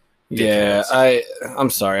 Yeah, I'm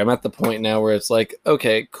sorry. I'm at the point now where it's like,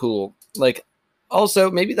 okay, cool. Like, also,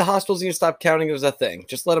 maybe the hospitals need to stop counting it as a thing.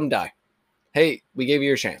 Just let them die. Hey, we gave you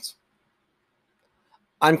your chance.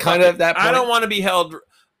 I'm kind of at that point. I don't want to be held.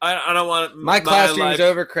 I don't want my classroom's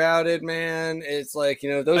overcrowded, man. It's like,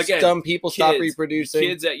 those dumb people stop reproducing.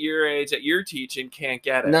 Kids at your age, that you're teaching, can't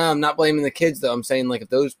get it. No, I'm not blaming the kids, though. I'm saying, like, if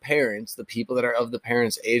those parents, the people that are of the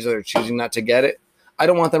parents' age that are choosing not to get it, I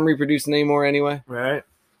don't want them reproducing anymore anyway. Right.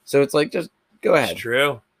 So it's like, just go ahead. It's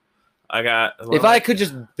true. If I could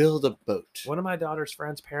just build a boat. One of my daughter's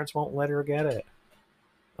friends' parents won't let her get it.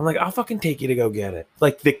 I'm like, I'll fucking take you to go get it.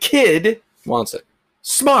 Like, the kid wants it.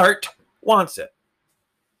 Smart wants it.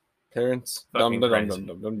 Parents,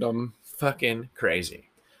 dumb. Fucking crazy.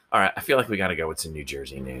 All right, I feel like we got to go with some New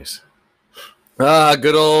Jersey news.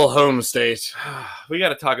 Good old home state. We got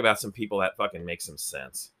to talk about some people that fucking make some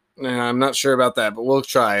sense. I'm not sure about that, but we'll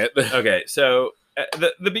try it. Okay, so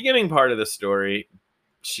the beginning part of the story,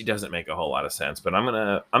 she doesn't make a whole lot of sense, but I'm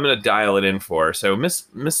gonna dial it in for her. So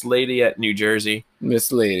Miss Lady at New Jersey,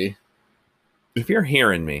 Miss Lady, if you're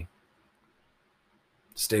hearing me,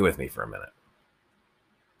 stay with me for a minute.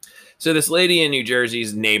 So this lady in New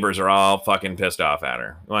Jersey's neighbors are all fucking pissed off at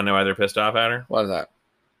her. You want to know why they're pissed off at her? Why is that?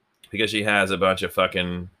 Because she has a bunch of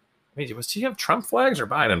fucking... Wait, was she have Trump flags or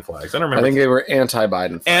Biden flags? I don't remember. I think they were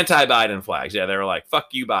anti-Biden flags. Anti-Biden flags. Yeah, they were like, fuck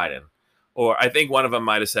you, Biden. Or I think one of them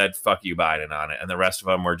might have said, fuck you, Biden on it. And the rest of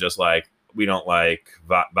them were just like, we don't like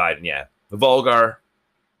Biden. Yeah. The vulgar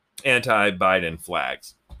anti-Biden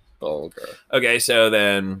flags. Vulgar. Okay, so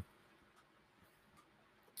then...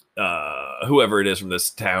 whoever it is from this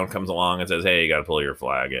town comes along and says, hey, you got to pull your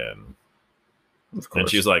flag in. And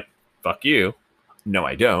she's like, fuck you. No,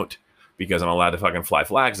 I don't, because I'm allowed to fucking fly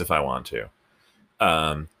flags if I want to.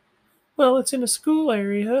 Well, it's in a school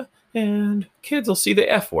area and kids will see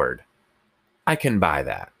the F word. I can buy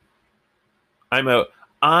that.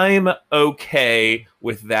 I'm okay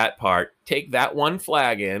with that part. Take that one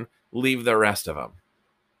flag in, leave the rest of them.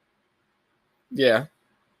 Yeah.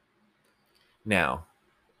 Now,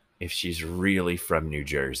 if she's really from New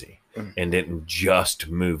Jersey and didn't just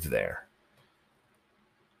move there,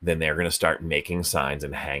 then they're going to start making signs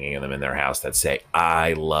and hanging them in their house that say,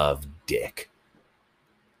 I love Dick.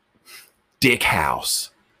 Dick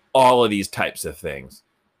House. All of these types of things.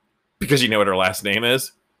 Because you know what her last name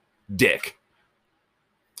is? Dick.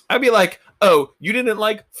 I'd be like, oh, you didn't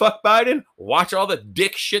like fuck Biden? Watch all the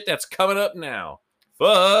dick shit that's coming up now.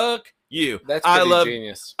 Fuck you. That's pretty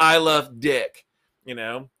genius. I love Dick. You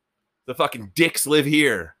know? The fucking dicks live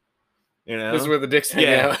here. You know? This is where the dicks hang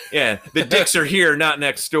out. Yeah. The dicks are here, not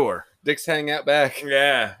next door. Dicks hang out back.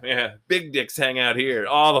 Yeah. Big dicks hang out here.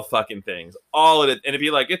 All the fucking things. All of it. And it'd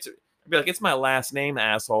be like, it's my last name,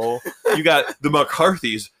 asshole. You got the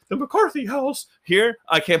McCarthys. The McCarthy house here.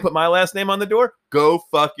 I can't put my last name on the door. Go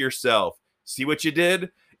fuck yourself. See what you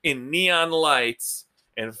did? In neon lights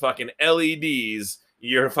and fucking LEDs,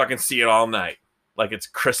 you're fucking see it all night. Like it's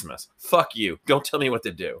Christmas. Fuck you. Don't tell me what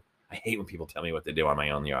to do. I hate when people tell me what to do on my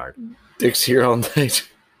own yard. Dicks here all night.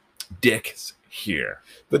 Dicks here.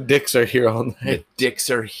 The dicks are here all night. The dicks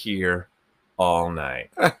are here all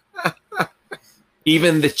night.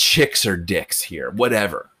 Even the chicks are dicks here.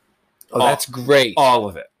 Whatever. Oh, that's great. All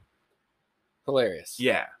of it. Hilarious.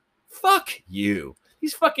 Yeah. Fuck you.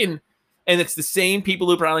 He's fucking... And it's the same people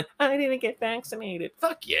who probably, I didn't get vaccinated.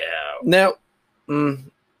 Fuck you. Now,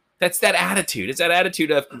 that's that attitude. It's that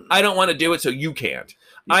attitude of, I don't want to do it, so you can't.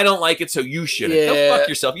 I don't like it, so you shouldn't. Yeah. Go fuck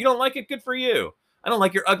yourself. You don't like it, good for you. I don't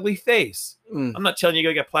like your ugly face. I'm not telling you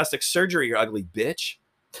to get plastic surgery, you ugly bitch.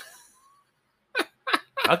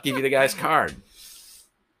 I'll give you the guy's card.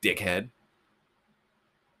 Dickhead.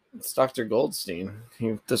 It's Dr. Goldstein.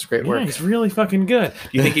 He does great work. He's really fucking good.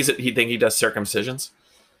 You think he does circumcisions?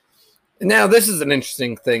 Now, this is an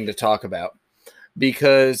interesting thing to talk about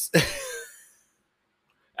because...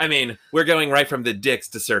 I mean, we're going right from the dicks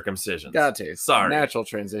to circumcision. Got to. Sorry. Natural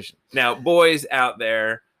transition. Now, boys out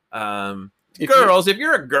there, girls, if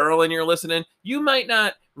you're a girl and you're listening, you might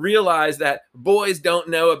not realize that boys don't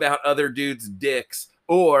know about other dudes' dicks.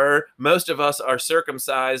 Or most of us are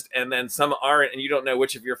circumcised and then some aren't, and you don't know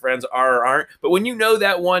which of your friends are or aren't. But when you know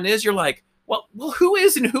that one is, you're like, well, who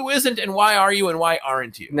is and who isn't, and why are you and why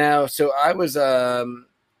aren't you? Now, so I was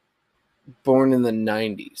born in the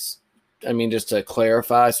 90s. I mean, just to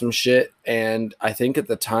clarify some shit. And I think at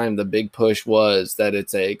the time, the big push was that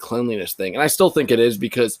it's a cleanliness thing. And I still think it is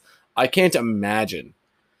because I can't imagine.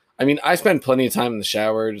 I mean, I spend plenty of time in the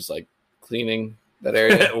shower just like cleaning that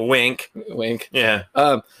area. Wink. Yeah.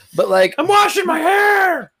 But like, I'm washing my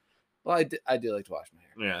hair. Well, I do like to wash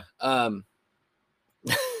my hair. Yeah.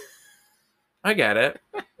 I get it.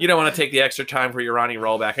 You don't want to take the extra time for your Ronnie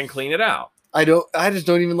rollback and clean it out. I just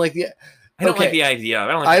don't even like the... I don't like the idea.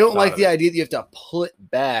 I don't like the idea that you have to pull it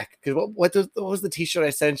back. Because what was the t-shirt I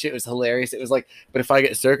sent you? It was hilarious. It was like, but if I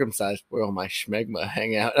get circumcised, where will my schmegma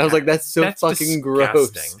hang out? And I was like, that's fucking disgusting.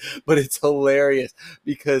 Gross. But it's hilarious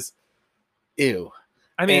because, ew.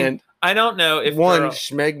 I mean, I don't know if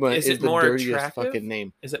schmegma is the dirtiest attractive? Fucking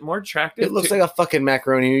name. Is it more attractive? It looks like a fucking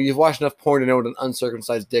macaroni. You've watched enough porn to know what an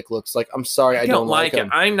uncircumcised dick looks like. I'm sorry, I don't like it.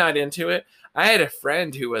 I'm not into it. I had a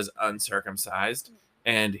friend who was uncircumcised,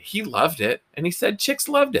 and he loved it, and he said chicks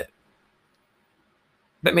loved it.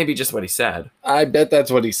 That may be just what he said. I bet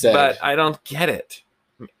that's what he said. But I don't get it.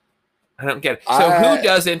 So who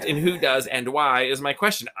doesn't and who does and why is my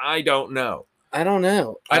question. I don't know. I don't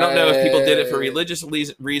know. I don't know if people did it for religious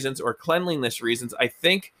reasons or cleanliness reasons. I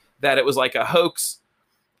think that it was like a hoax,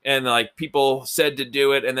 and like people said to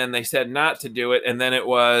do it, and then they said not to do it, and then it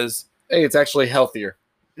was... Hey, it's actually healthier.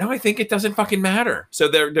 No, I think it doesn't fucking matter. So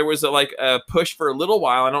there was a push for a little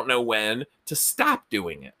while, I don't know when, to stop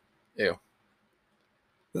doing it. Ew.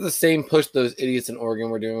 This is the same push those idiots in Oregon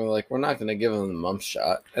were doing. We're not going to give them the mumps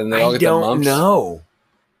shot. And they all get the mumps. I don't know.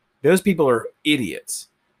 Those people are idiots.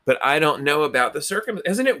 But I don't know about the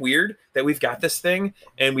circumstances. Isn't it weird that we've got this thing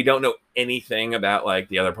and we don't know anything about like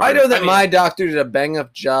the other part? I know that my doctor did a bang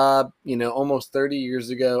up job, almost 30 years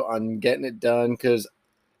ago on getting it done because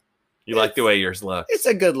you like the way yours look. It's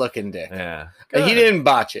a good looking dick. Yeah. And he didn't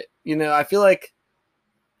botch it. I feel like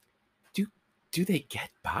do they get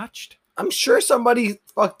botched? I'm sure somebody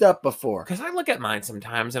fucked up before. Because I look at mine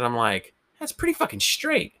sometimes and I'm like, that's pretty fucking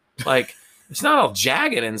straight. Like it's not all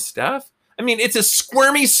jagged and stuff. I mean, it's a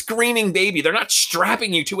squirmy, screaming baby. They're not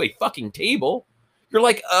strapping you to a fucking table. You're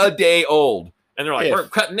like a day old. And they're like, we're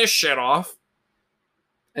cutting this shit off.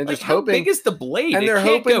 And like, just hoping. How big is the blade? And they're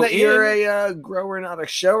hoping that you're a grower, not a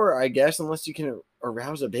shower, I guess, unless you can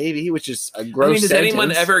arouse a baby, which is a gross does sentence.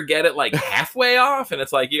 Anyone ever get it like halfway off? And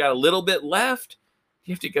it's like, you got a little bit left.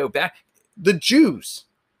 You have to go back. The Jews.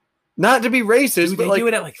 Not to be racist, Dude, but they like, do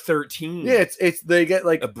it at like 13. Yeah, it's they get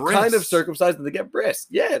like kind of circumcised and they get breasts.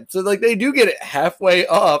 Yeah, so like they do get it halfway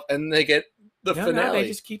up and they get the finale. No, they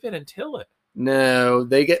just keep it until it. No,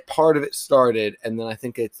 they get part of it started and then I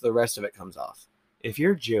think it's the rest of it comes off. If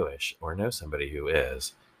you're Jewish or know somebody who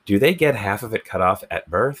is, do they get half of it cut off at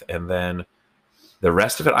birth and then the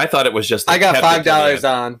rest of it? I thought it was just. I got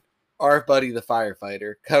 $5 on. Our buddy the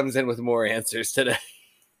firefighter comes in with more answers today.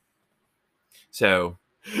 So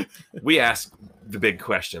we asked the big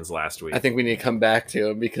questions last week. I think we need to come back to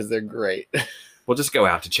them because they're great. We'll just go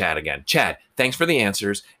out to Chad again. Chad, thanks for the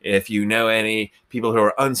answers. If you know any people who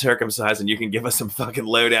are uncircumcised and you can give us some fucking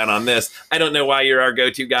lowdown on this, I don't know why you're our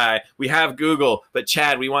go-to guy. We have Google, but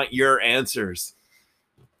Chad, we want your answers.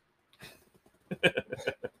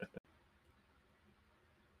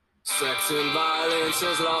 Sex and violence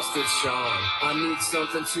has lost its charm. I need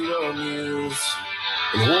something to amuse.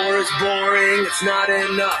 The war is boring, it's not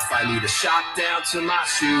enough. I need a shot down to my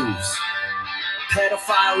shoes.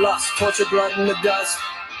 Pedophile lust, torture, blood in the dust.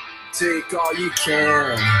 Take all you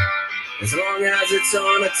can. As long as it's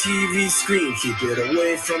on a TV screen, keep it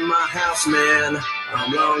away from my house, man.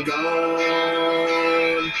 I'm long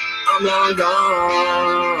gone. I'm long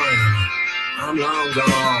gone. I'm long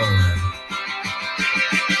gone.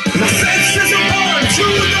 My face is a run to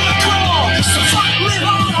the core. So fight live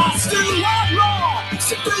on, I still want more.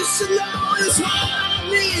 Separation now is what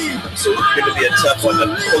I need. So it's going to be a tough one to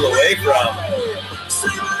pull away from.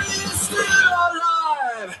 Slavery is still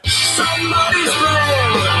alive. Somebody's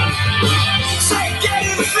brain. Take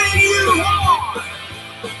anything you want.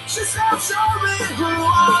 Just now show me who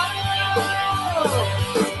I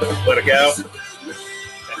am. Let it go.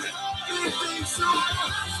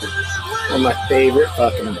 One of my favorite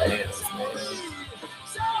fucking bands.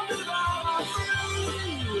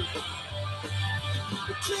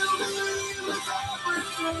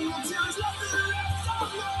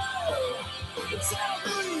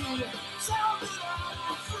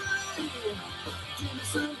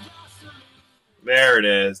 There it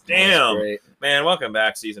is. Damn. Man, welcome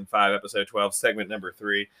back. Season 5, episode 12, segment number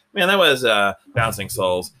 3. Man, that was Bouncing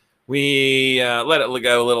Souls. We let it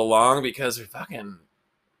go a little long because we fucking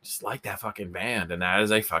just like that fucking band. And that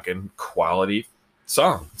is a fucking quality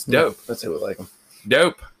song. It's dope. That's who we like them.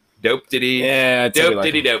 Dope. Dope diddy. Yeah, dope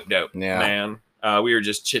diddy dope dope. Yeah. Man. We were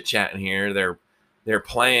just chit-chatting here. They're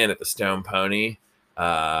playing at the Stone Pony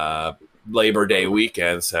Labor Day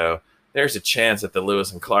weekend, so there's a chance that the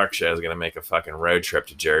Lewis and Clark show is going to make a fucking road trip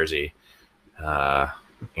to Jersey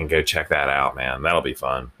and go check that out, man. That'll be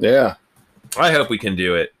fun. Yeah. I hope we can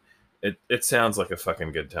do it. It sounds like a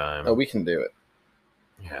fucking good time. Oh, we can do it.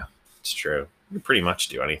 Yeah, it's true. We can pretty much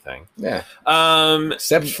do anything. Yeah.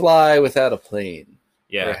 Except fly without a plane.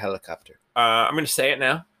 Yeah. Or a helicopter. I'm going to say it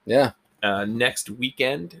now. Yeah. Next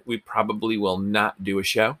weekend, we probably will not do a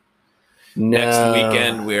show. No. Next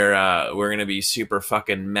weekend, we're going to be super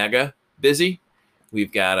fucking mega busy.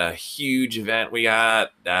 We've got a huge event. We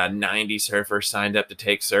got 90 surfers signed up to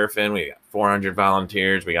take surfing. We got 400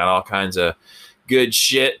 volunteers. We got all kinds of good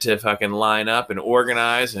shit to fucking line up and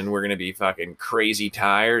organize. And we're going to be fucking crazy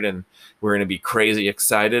tired. And we're going to be crazy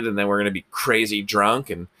excited. And then we're going to be crazy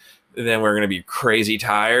drunk. And then we're going to be crazy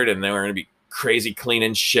tired. And then we're going to be crazy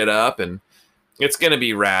cleaning shit up. And it's going to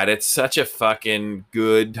be rad. It's such a fucking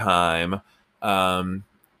good time.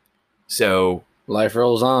 So life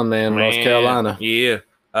rolls on, man. North Carolina. Yeah.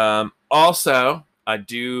 Also, I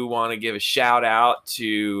do want to give a shout out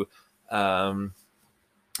to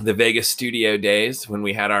the Vegas studio days when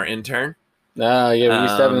we had our intern. Oh, yeah, we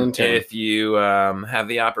used to have an intern. If you have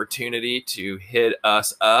the opportunity to hit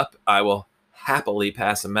us up, I will happily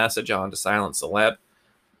pass a message on to Silent Celeb.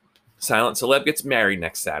 Silent Celeb gets married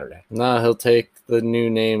next Saturday. No, he'll take the new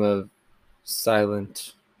name of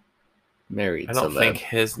Silent Married Celeb. I don't think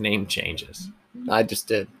his name changes. I just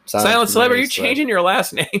did. Silent Celeb, are you changing your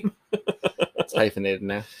last name? It's hyphenated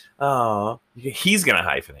now. Oh, he's going to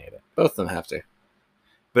hyphenate it. Both of them have to.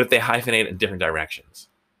 But if they hyphenate it in different directions.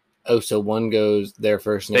 Oh, so one goes their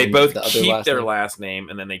first name. They both keep their last name,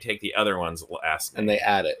 and then they take the other one's last name. And they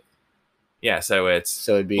add it. Yeah, so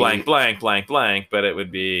it'd be blank, blank, blank, blank, but it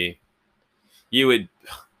would be, you would,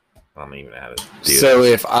 I don't even know how to do So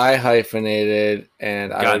this. if I hyphenated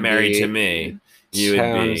and I got married to me, you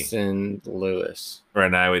Townsend Lewis.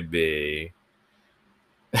 And I would be,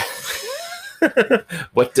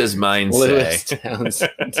 what does mine Lewis say?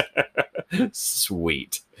 Townsend.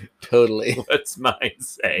 Sweet. Totally. What's mine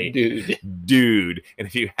say? Dude. And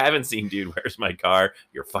if you haven't seen Dude, Where's My Car?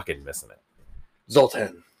 You're fucking missing it.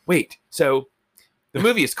 Zoltan. Wait, so the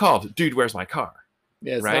movie is called Dude, Where's My Car?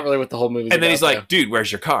 Yeah, it's right? not really what the whole movie is. And then he's about, like, dude,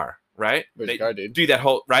 where's your car? Right? Where's your car, dude? Do that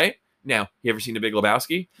whole, right? Now, you ever seen The Big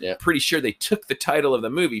Lebowski? Yeah. Pretty sure they took the title of the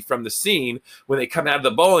movie from the scene when they come out of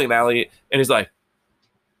the bowling alley and he's like,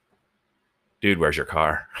 dude, where's your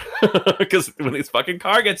car? Because when his fucking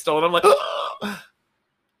car gets stolen, I'm like, oh!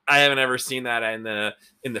 I haven't ever seen that in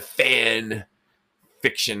the fan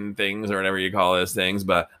fiction things or whatever you call those things,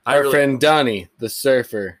 but our friend Donnie, the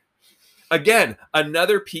surfer. Again,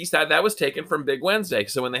 another piece that was taken from Big Wednesday.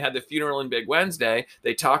 So when they had the funeral in Big Wednesday,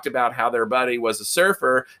 they talked about how their buddy was a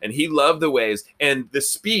surfer and he loved the waves, and the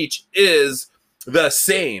speech is the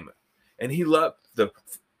same. And he loved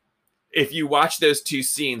if you watch those two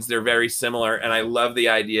scenes, they're very similar, and I love the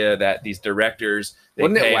idea that these directors, they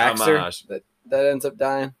Wasn't pay it Waxer homage. that ends up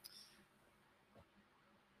dying?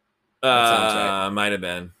 Right. Might have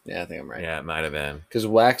been. Yeah, I think I'm right. Yeah, it might have been. Because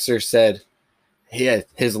Waxer said he had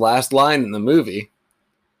his last line in the movie,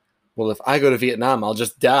 well, if I go to Vietnam, I'll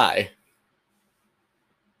just die.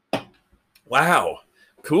 Wow.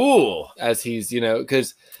 Cool. As he's,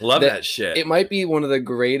 because love that shit. It might be one of the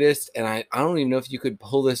greatest, and I don't even know if you could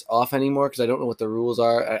pull this off anymore because I don't know what the rules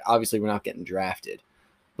are. Obviously, we're not getting drafted.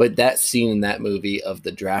 But that scene in that movie of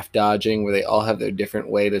the draft dodging where they all have their different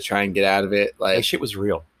way to try and get out of it. That shit was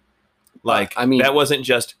real. Like, I mean, that wasn't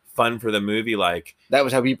just fun for the movie. Like, that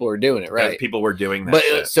was how people were doing it, right? People were doing that. But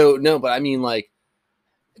shit. But I mean, like,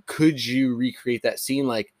 could you recreate that scene?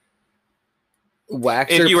 Like,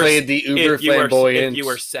 Waxer played the uber flamboyant. If you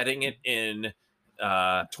were setting it in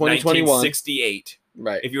 2021. 1968,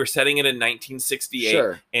 right? If you were setting it in 1968,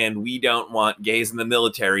 sure. And we don't want gays in the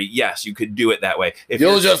military, yes, you could do it that way. If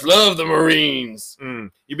you'll just love the Marines,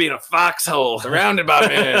 you're being a foxhole surrounded by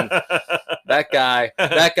men. That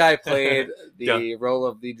guy played the role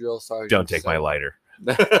of the drill sergeant. Don't take my lighter.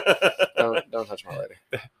 don't touch my lighter.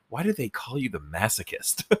 Why do they call you the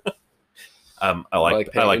masochist? I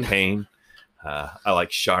like pain. I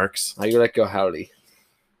like sharks. How you like go howdy?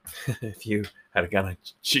 If you had a gun, I'd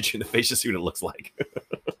shoot you in the face to see what it looks like.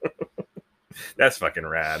 That's fucking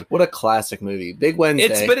rad. What a classic movie. Big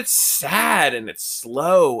Wednesday. But it's sad and it's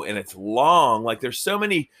slow and it's long. Like, there's so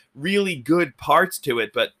many really good parts to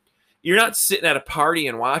it, but you're not sitting at a party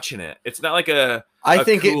and watching it. It's not like I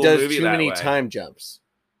think cool it does movie too many way. time jumps.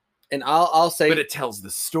 And I'll say, but it tells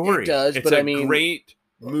the story. It does, it's but a I mean, great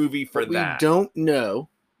movie for that. We don't know.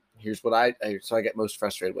 Here's what I get most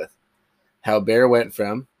frustrated with: how Bear went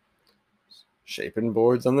from shaping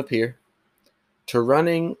boards on the pier to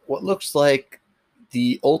running what looks like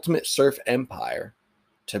the ultimate surf empire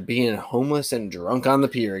to being homeless and drunk on the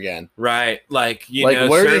pier again. Right. Like,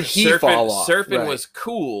 where did he fall off? Surfing was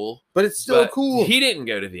cool. But it's still cool. He didn't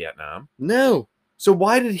go to Vietnam. No. So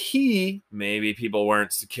why did he? Maybe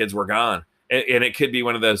the kids were gone. And it could be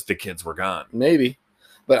one of those, the kids were gone. Maybe.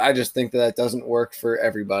 But I just think that doesn't work for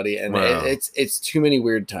everybody. And it's too many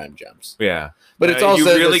weird time jumps. Yeah. But it's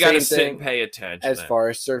also you really got to sit and pay attention. As far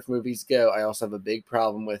as surf movies go, I also have a big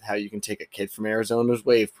problem with how you can take a kid from Arizona's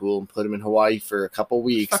wave pool and put him in Hawaii for a couple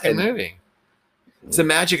weeks. Fucking movie. It's the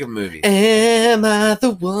magic of movies. Am I the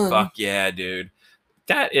one? Fuck yeah, dude.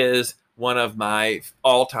 That is one of my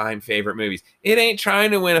all-time favorite movies. It ain't trying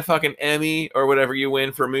to win a fucking Emmy or whatever you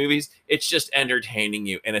win for movies. It's just entertaining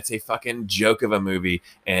you, and it's a fucking joke of a movie.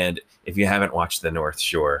 And if you haven't watched The North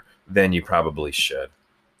Shore, then you probably should.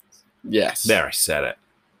 Yes. There, I said it.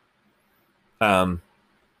 I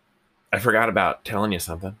forgot about telling you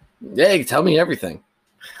something. Yeah, tell me everything.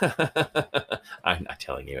 I'm not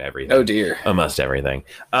telling you everything. Oh, dear. Almost everything.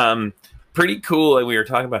 Pretty cool. And we were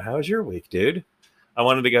talking about, how was your week, dude? I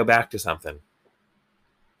wanted to go back to something.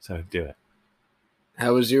 So do it.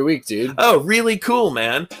 How was your week, dude? Oh, really cool,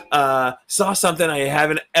 man. Saw something I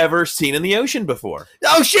haven't ever seen in the ocean before.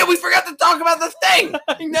 Oh, shit, we forgot to talk about the thing.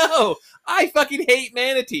 I know. I fucking hate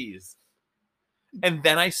manatees. And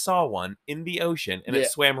then I saw one in the ocean, and it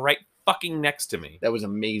swam right fucking next to me. That was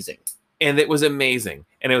amazing. And it was amazing.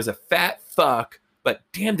 And it was a fat fuck, but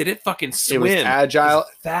damn, did it fucking swim. It was agile. It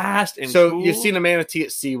was fast and so cool. You've seen a manatee at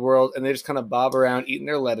SeaWorld, and they just kind of bob around eating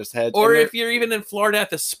their lettuce heads. Or if you're even in Florida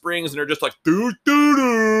at the springs, and they're just like,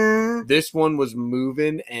 doo-doo-doo. This one was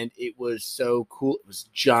moving, and it was so cool. It was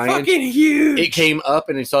giant. Fucking huge. It came up,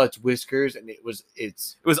 and I saw its whiskers, and it was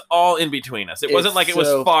all in between us. It wasn't like it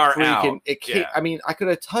was far out. It came, I mean, I could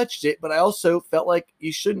have touched it, but I also felt like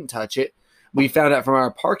you shouldn't touch it. We found out from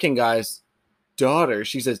our parking guy's daughter.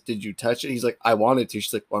 She says, "Did you touch it?" He's like, "I wanted to."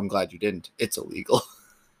 She's like, "Well, I'm glad you didn't. It's illegal."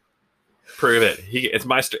 Prove it. It's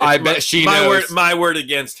my story. I bet she knows. My word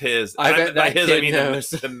against his. I bet that his, kid I mean knows.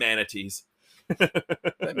 The manatees.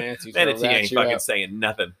 That manatee ain't fucking saying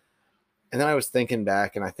nothing. And then I was thinking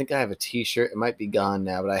back, and I think I have a T-shirt. It might be gone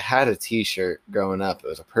now, but I had a T-shirt growing up. It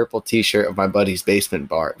was a purple T-shirt of my buddy's basement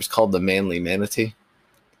bar. It was called the Manly Manatee.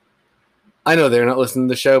 I know they're not listening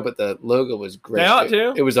to the show, but the logo was great. They ought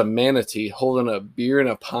to. It was a manatee holding a beer and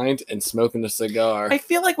a pint and smoking a cigar. I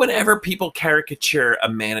feel like whenever people caricature a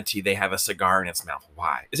manatee, they have a cigar in its mouth.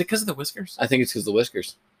 Why? Is it because of the whiskers? I think it's because of the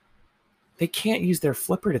whiskers. They can't use their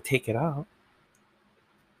flipper to take it out.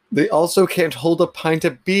 They also can't hold a pint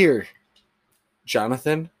of beer.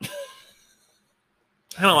 Jonathan?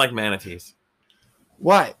 I don't like manatees.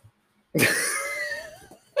 Why?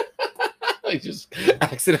 I just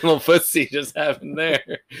accidental footsie just happened there.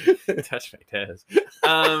 Touch my toes.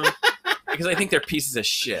 Because I think they're pieces of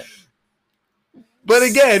shit. But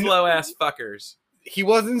again, slow ass fuckers. He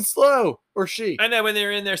wasn't slow, or she. I know when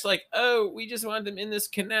they're in there, it's like, oh, we just want them in this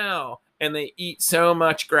canal, and they eat so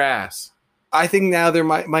much grass. I think now they're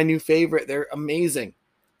my new favorite. They're amazing.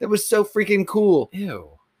 That was so freaking cool. Ew.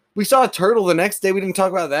 We saw a turtle the next day. We didn't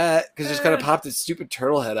talk about that because it just kind of popped its stupid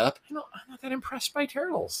turtle head up. I'm not that impressed by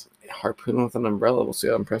turtles. Harpoon with an umbrella. We'll see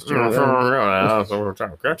how impressed you are. So we're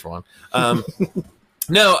trying to catch one.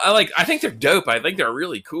 No, I think they're dope. I think they're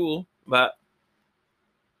really cool, but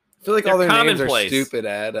I feel like all their names are commonplace. stupid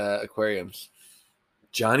at aquariums.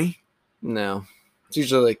 Johnny? No. It's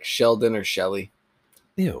usually like Sheldon or Shelly.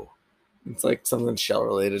 Ew. It's like something shell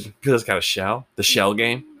related. Because it's got a shell? The shell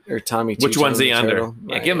game? Or Tommy. Which one's the under? Turtle.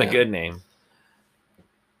 Yeah, give him a good name.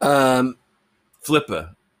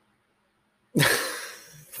 Flippa.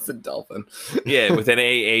 It's a dolphin. Yeah, with an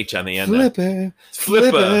AH on the end. Flippa.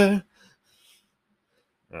 Flippa.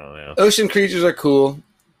 Oh, yeah. Ocean creatures are cool.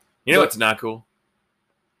 You know what's not cool?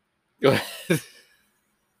 Go ahead.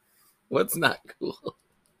 What's not cool?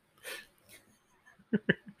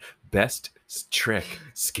 Best trick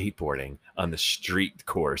skateboarding on the street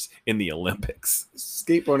course in the Olympics.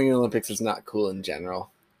 Skateboarding in the Olympics is not cool in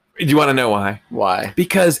general. Do you want to know why? Why?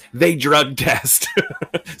 Because they drug test.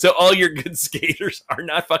 So all your good skaters are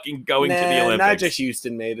not fucking going to the Olympics. Not just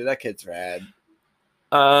Houston made it. That kid's rad.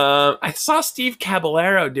 I saw Steve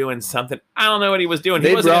Caballero doing something. I don't know what he was doing.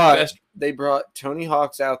 They brought Tony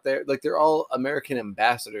Hawk's out there. Like, they're all American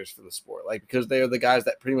ambassadors for the sport. Like, because they are the guys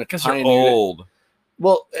that pretty much pioneered they're old. It.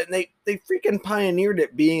 Well, and they freaking pioneered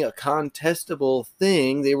it being a contestable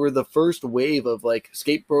thing. They were the first wave of like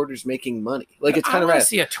skateboarders making money. Like, it's kind of rad. I want to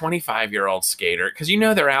see a 25-year-old skater because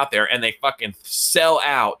they're out there and they fucking sell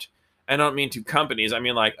out. I don't mean to companies. I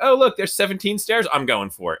mean like, oh look, there's 17 stairs. I'm going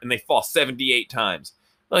for it, and they fall 78 times.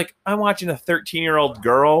 Like, I'm watching a 13-year-old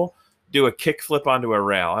girl do a kickflip onto a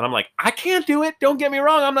rail, and I'm like, I can't do it. Don't get me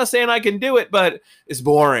wrong. I'm not saying I can do it, but it's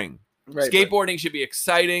boring. Right, skateboarding should be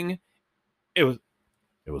exciting. It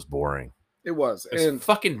was boring. It was. It's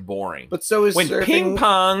fucking boring. But so is when ping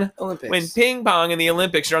pong. Olympics. When ping pong in the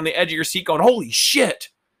Olympics, you're on the edge of your seat going, holy shit.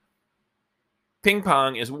 Ping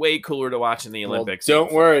pong is way cooler to watch in the Olympics. Well,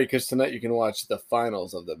 don't worry, because tonight you can watch the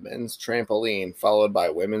finals of the men's trampoline, followed by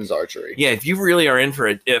women's archery. Yeah, if you really are in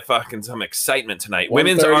for fucking some excitement tonight,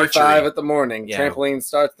 women's archery 1:35 at the morning. Yeah. Trampoline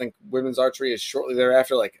starts. I think women's archery is shortly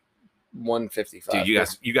thereafter, like 1:55. Dude,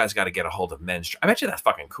 you guys got to get a hold of men's. I bet you that's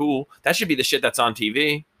fucking cool. That should be the shit that's on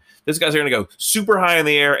TV. Those guys are gonna go super high in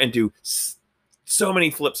the air and do so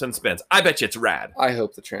many flips and spins. I bet you it's rad. I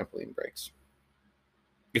hope the trampoline breaks.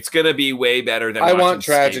 It's gonna be way better than. I want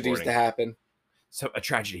tragedies to happen. So a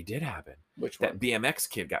tragedy did happen. Which one? That BMX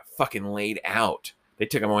kid got fucking laid out. They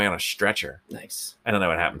took him away on a stretcher. Nice. I don't know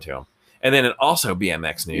what happened to him. And then also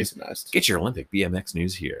BMX news. Get your Olympic BMX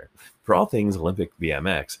news here. For all things Olympic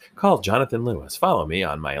BMX, call Jonathan Lewis. Follow me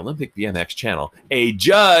on my Olympic BMX channel. A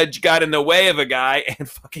judge got in the way of a guy and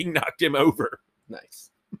fucking knocked him over.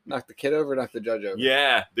 Nice. Knocked the kid over, knocked the judge over.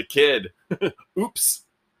 Yeah, the kid. Oops.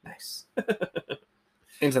 Nice.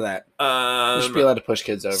 Into that. You should be allowed to push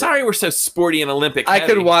kids over. Sorry we're so sporty and Olympic heavy. I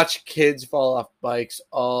could watch kids fall off bikes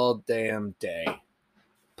all damn day.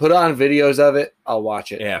 Put on videos of it, I'll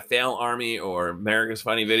watch it. Yeah, Fail Army or America's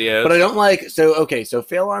Funny Videos. But I don't like... So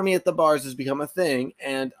Fail Army at the bars has become a thing,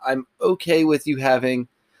 and I'm okay with you having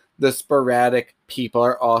the sporadic people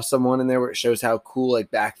are awesome one in there where it shows how cool like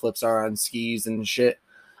backflips are on skis and shit.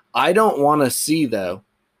 I don't want to see, though,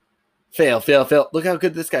 fail. Look how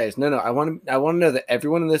good this guy is. No. I want to know that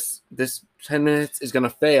everyone in this 10 minutes is going to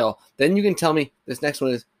fail. Then you can tell me this next one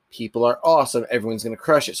is people are awesome. Everyone's going to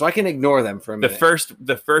crush it. So I can ignore them for a minute.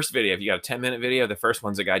 The first video, if you got a 10-minute video, the first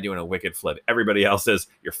one's a guy doing a wicked flip. Everybody else says,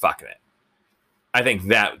 you're fucking it. I think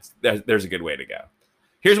there's a good way to go.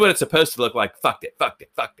 Here's what it's supposed to look like. Fucked it.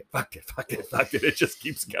 It just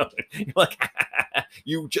keeps going. You're like,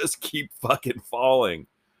 you just keep fucking falling.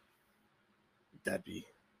 That'd be...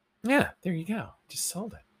 Yeah, there you go. Just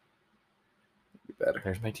sold it. Be better.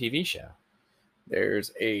 There's my TV show.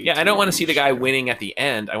 There's a Yeah, I don't want to see the guy winning at the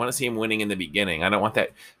end. I want to see him winning in the beginning. I don't want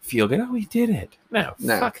that feel good. Oh, he did it. No,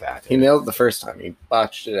 fuck that. He nailed it the first time. He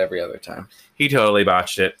botched it every other time. He totally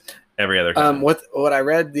botched it every other time. What I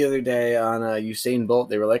read the other day on Usain Bolt,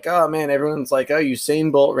 they were like, oh man, everyone's like, oh,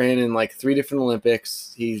 Usain Bolt ran in like 3 different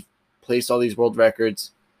Olympics. He placed all these world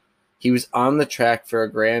records. He was on the track for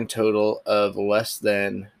a grand total of less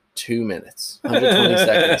than 2 minutes, 120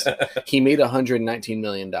 seconds. He made $119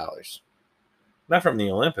 million. Not from the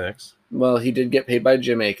Olympics. Well, he did get paid by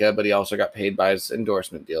Jamaica, but he also got paid by his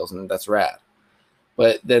endorsement deals, and that's rad.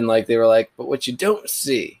 But then, like, they were like, but what you don't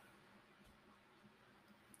see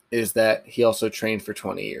is that he also trained for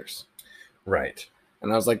 20 years. Right.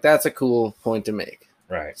 And I was like, that's a cool point to make.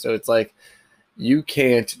 Right. So it's like, you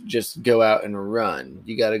can't just go out and run.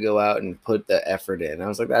 You got to go out and put the effort in. I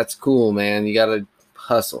was like, that's cool, man. You got to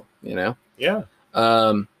hustle, you know? Yeah.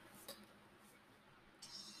 None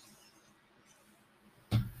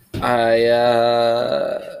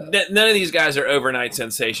of these guys are overnight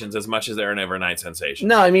sensations as much as they're an overnight sensation.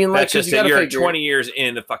 No, I mean, like, that's just that you're 20 years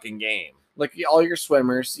in the fucking game. Like all your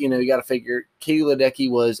swimmers, you know, you got to figure Katie Ledecky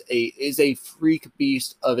is a freak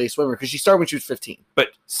beast of a swimmer because she started when she was 15. But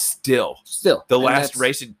still, the last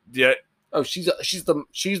race. Oh, she's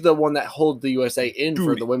the one that holds the USA in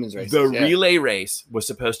for the women's race. The relay race was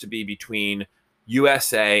supposed to be between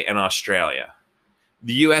USA and Australia.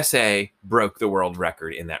 The USA broke the world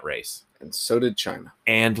record in that race. And so did China.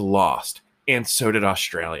 And lost. And so did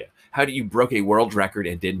Australia. How do you broke a world record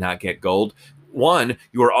and did not get gold? One,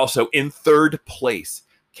 you were also in 3rd place.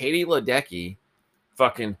 Katie Ledecky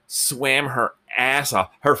fucking swam her ass off.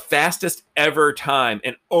 Her fastest ever time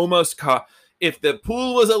and almost caught. If the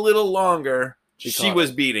pool was a little longer, she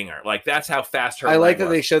was beating her. Like, that's how fast her. I like that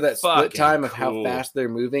they showed that split time of how fast they're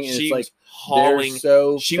moving. And it's like hauling.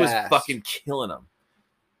 She was fast. fucking killing them.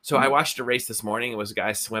 So I watched a race this morning. It was a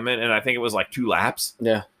guy swimming, and I think it was like 2 laps.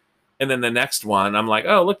 Yeah. And then the next one, I'm like,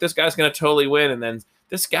 oh, look, this guy's going to totally win. And then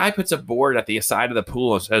this guy puts a board at the side of the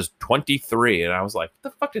pool and says 23. And I was like,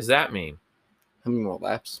 what the fuck does that mean? How many more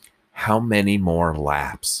laps? How many more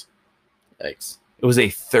laps? Yikes. It was a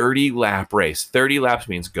 30-lap race. 30 laps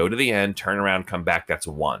means go to the end, turn around, come back. That's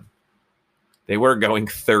 1. They were going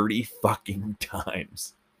 30 fucking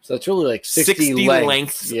times. So it's really like 60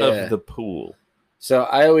 lengths of the pool. So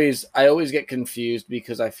I always get confused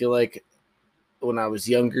because I feel like when I was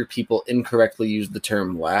younger, people incorrectly used the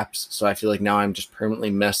term laps. So I feel like now I'm just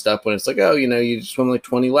permanently messed up when it's like, oh, you know, you swim like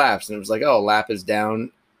 20 laps. And it was like, oh, a lap is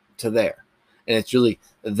down to there. And it's really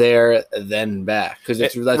there, then back. Because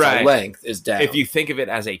that's right. Length is down. If you think of it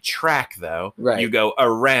as a track, though, right. You go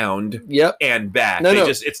around and back. No.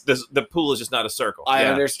 The pool is just not a circle. I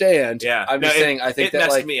understand. Yeah. I'm just saying, I think it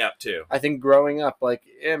that messed me up, too. I think growing up, like,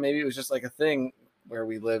 yeah, maybe it was just like a thing where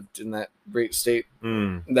we lived in that great state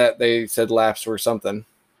that they said laps were something.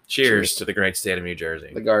 Cheers to the great state of New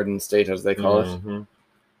Jersey. The Garden State, as they call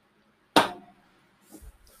it.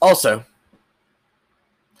 Also,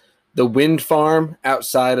 the wind farm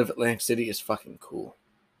outside of Atlantic City is fucking cool.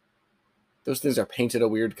 Those things are painted a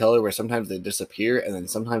weird color where sometimes they disappear and then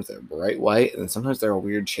sometimes they're bright white and then sometimes they're a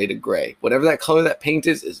weird shade of gray. Whatever that color that paint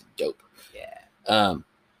is dope. Yeah.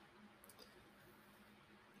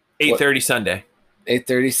 8:30 Sunday.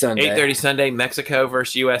 8:30 Sunday. 8:30 Sunday, Mexico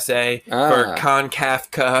versus USA for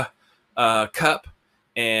CONCACAF Cup.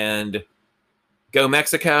 And go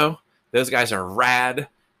Mexico. Those guys are rad.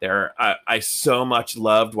 I so much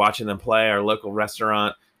loved watching them play. Our local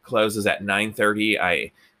restaurant closes at 9:30.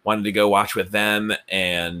 I wanted to go watch with them.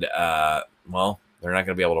 And, well, they're not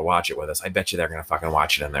going to be able to watch it with us. I bet you they're going to fucking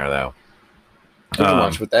watch it in there, though. We can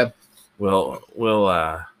watch with them. We'll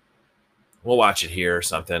watch it here or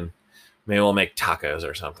something. Maybe we'll make tacos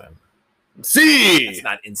or something. See, it's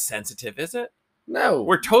not insensitive, is it? No,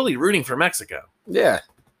 we're totally rooting for Mexico. Yeah,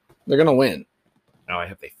 they're gonna win. Oh, I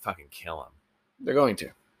hope they fucking kill them. They're going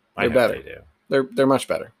to. They're better. They do. They're much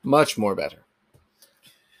better, much more better.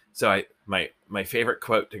 So my favorite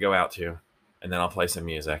quote to go out to, and then I'll play some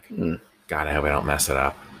music. God, I hope I don't mess it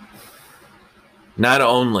up. Not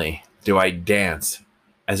only do I dance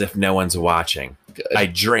as if no one's watching, I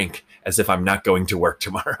drink as if I'm not going to work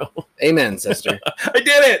tomorrow. Amen, sister. I did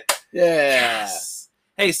it. Yeah. Yes.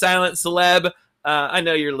 Hey, Silent Celeb. I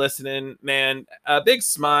know you're listening, man. A big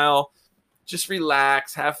smile. Just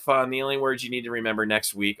relax. Have fun. The only words you need to remember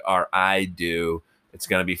next week are I do. It's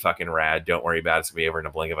going to be fucking rad. Don't worry about it. It's going to be over in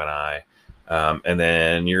a blink of an eye. And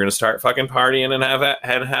then you're going to start fucking partying and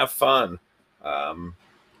have fun. I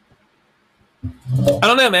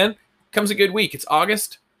don't know, man. Comes a good week. It's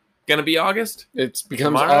August. Gonna be August. It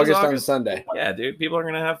becomes August on Sunday. Yeah, dude. People are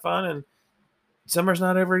gonna have fun, and Summer's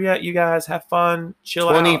not over yet, you guys. Have fun. Chill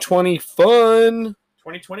 2020 out. Fun.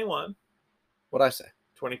 2021. What'd I say?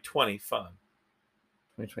 2020 fun.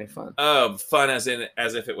 2020 fun. Oh, fun as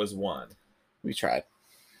if it was one. We tried.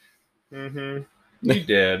 Mm-hmm. You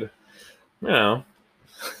did. You know.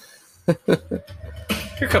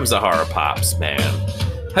 Here comes the horror pops, man.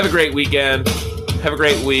 Have a great weekend. Have a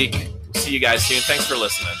great week. See you guys soon. Thanks for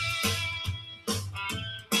listening.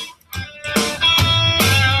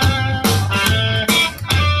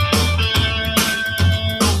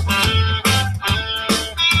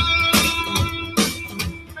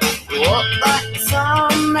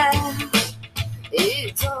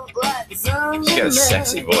 She got a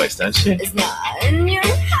sexy voice, doesn't she? It's not in your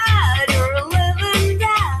head, you're living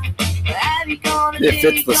down. It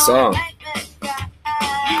fits the song.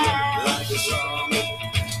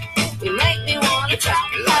 You make me wanna try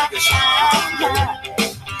like a child.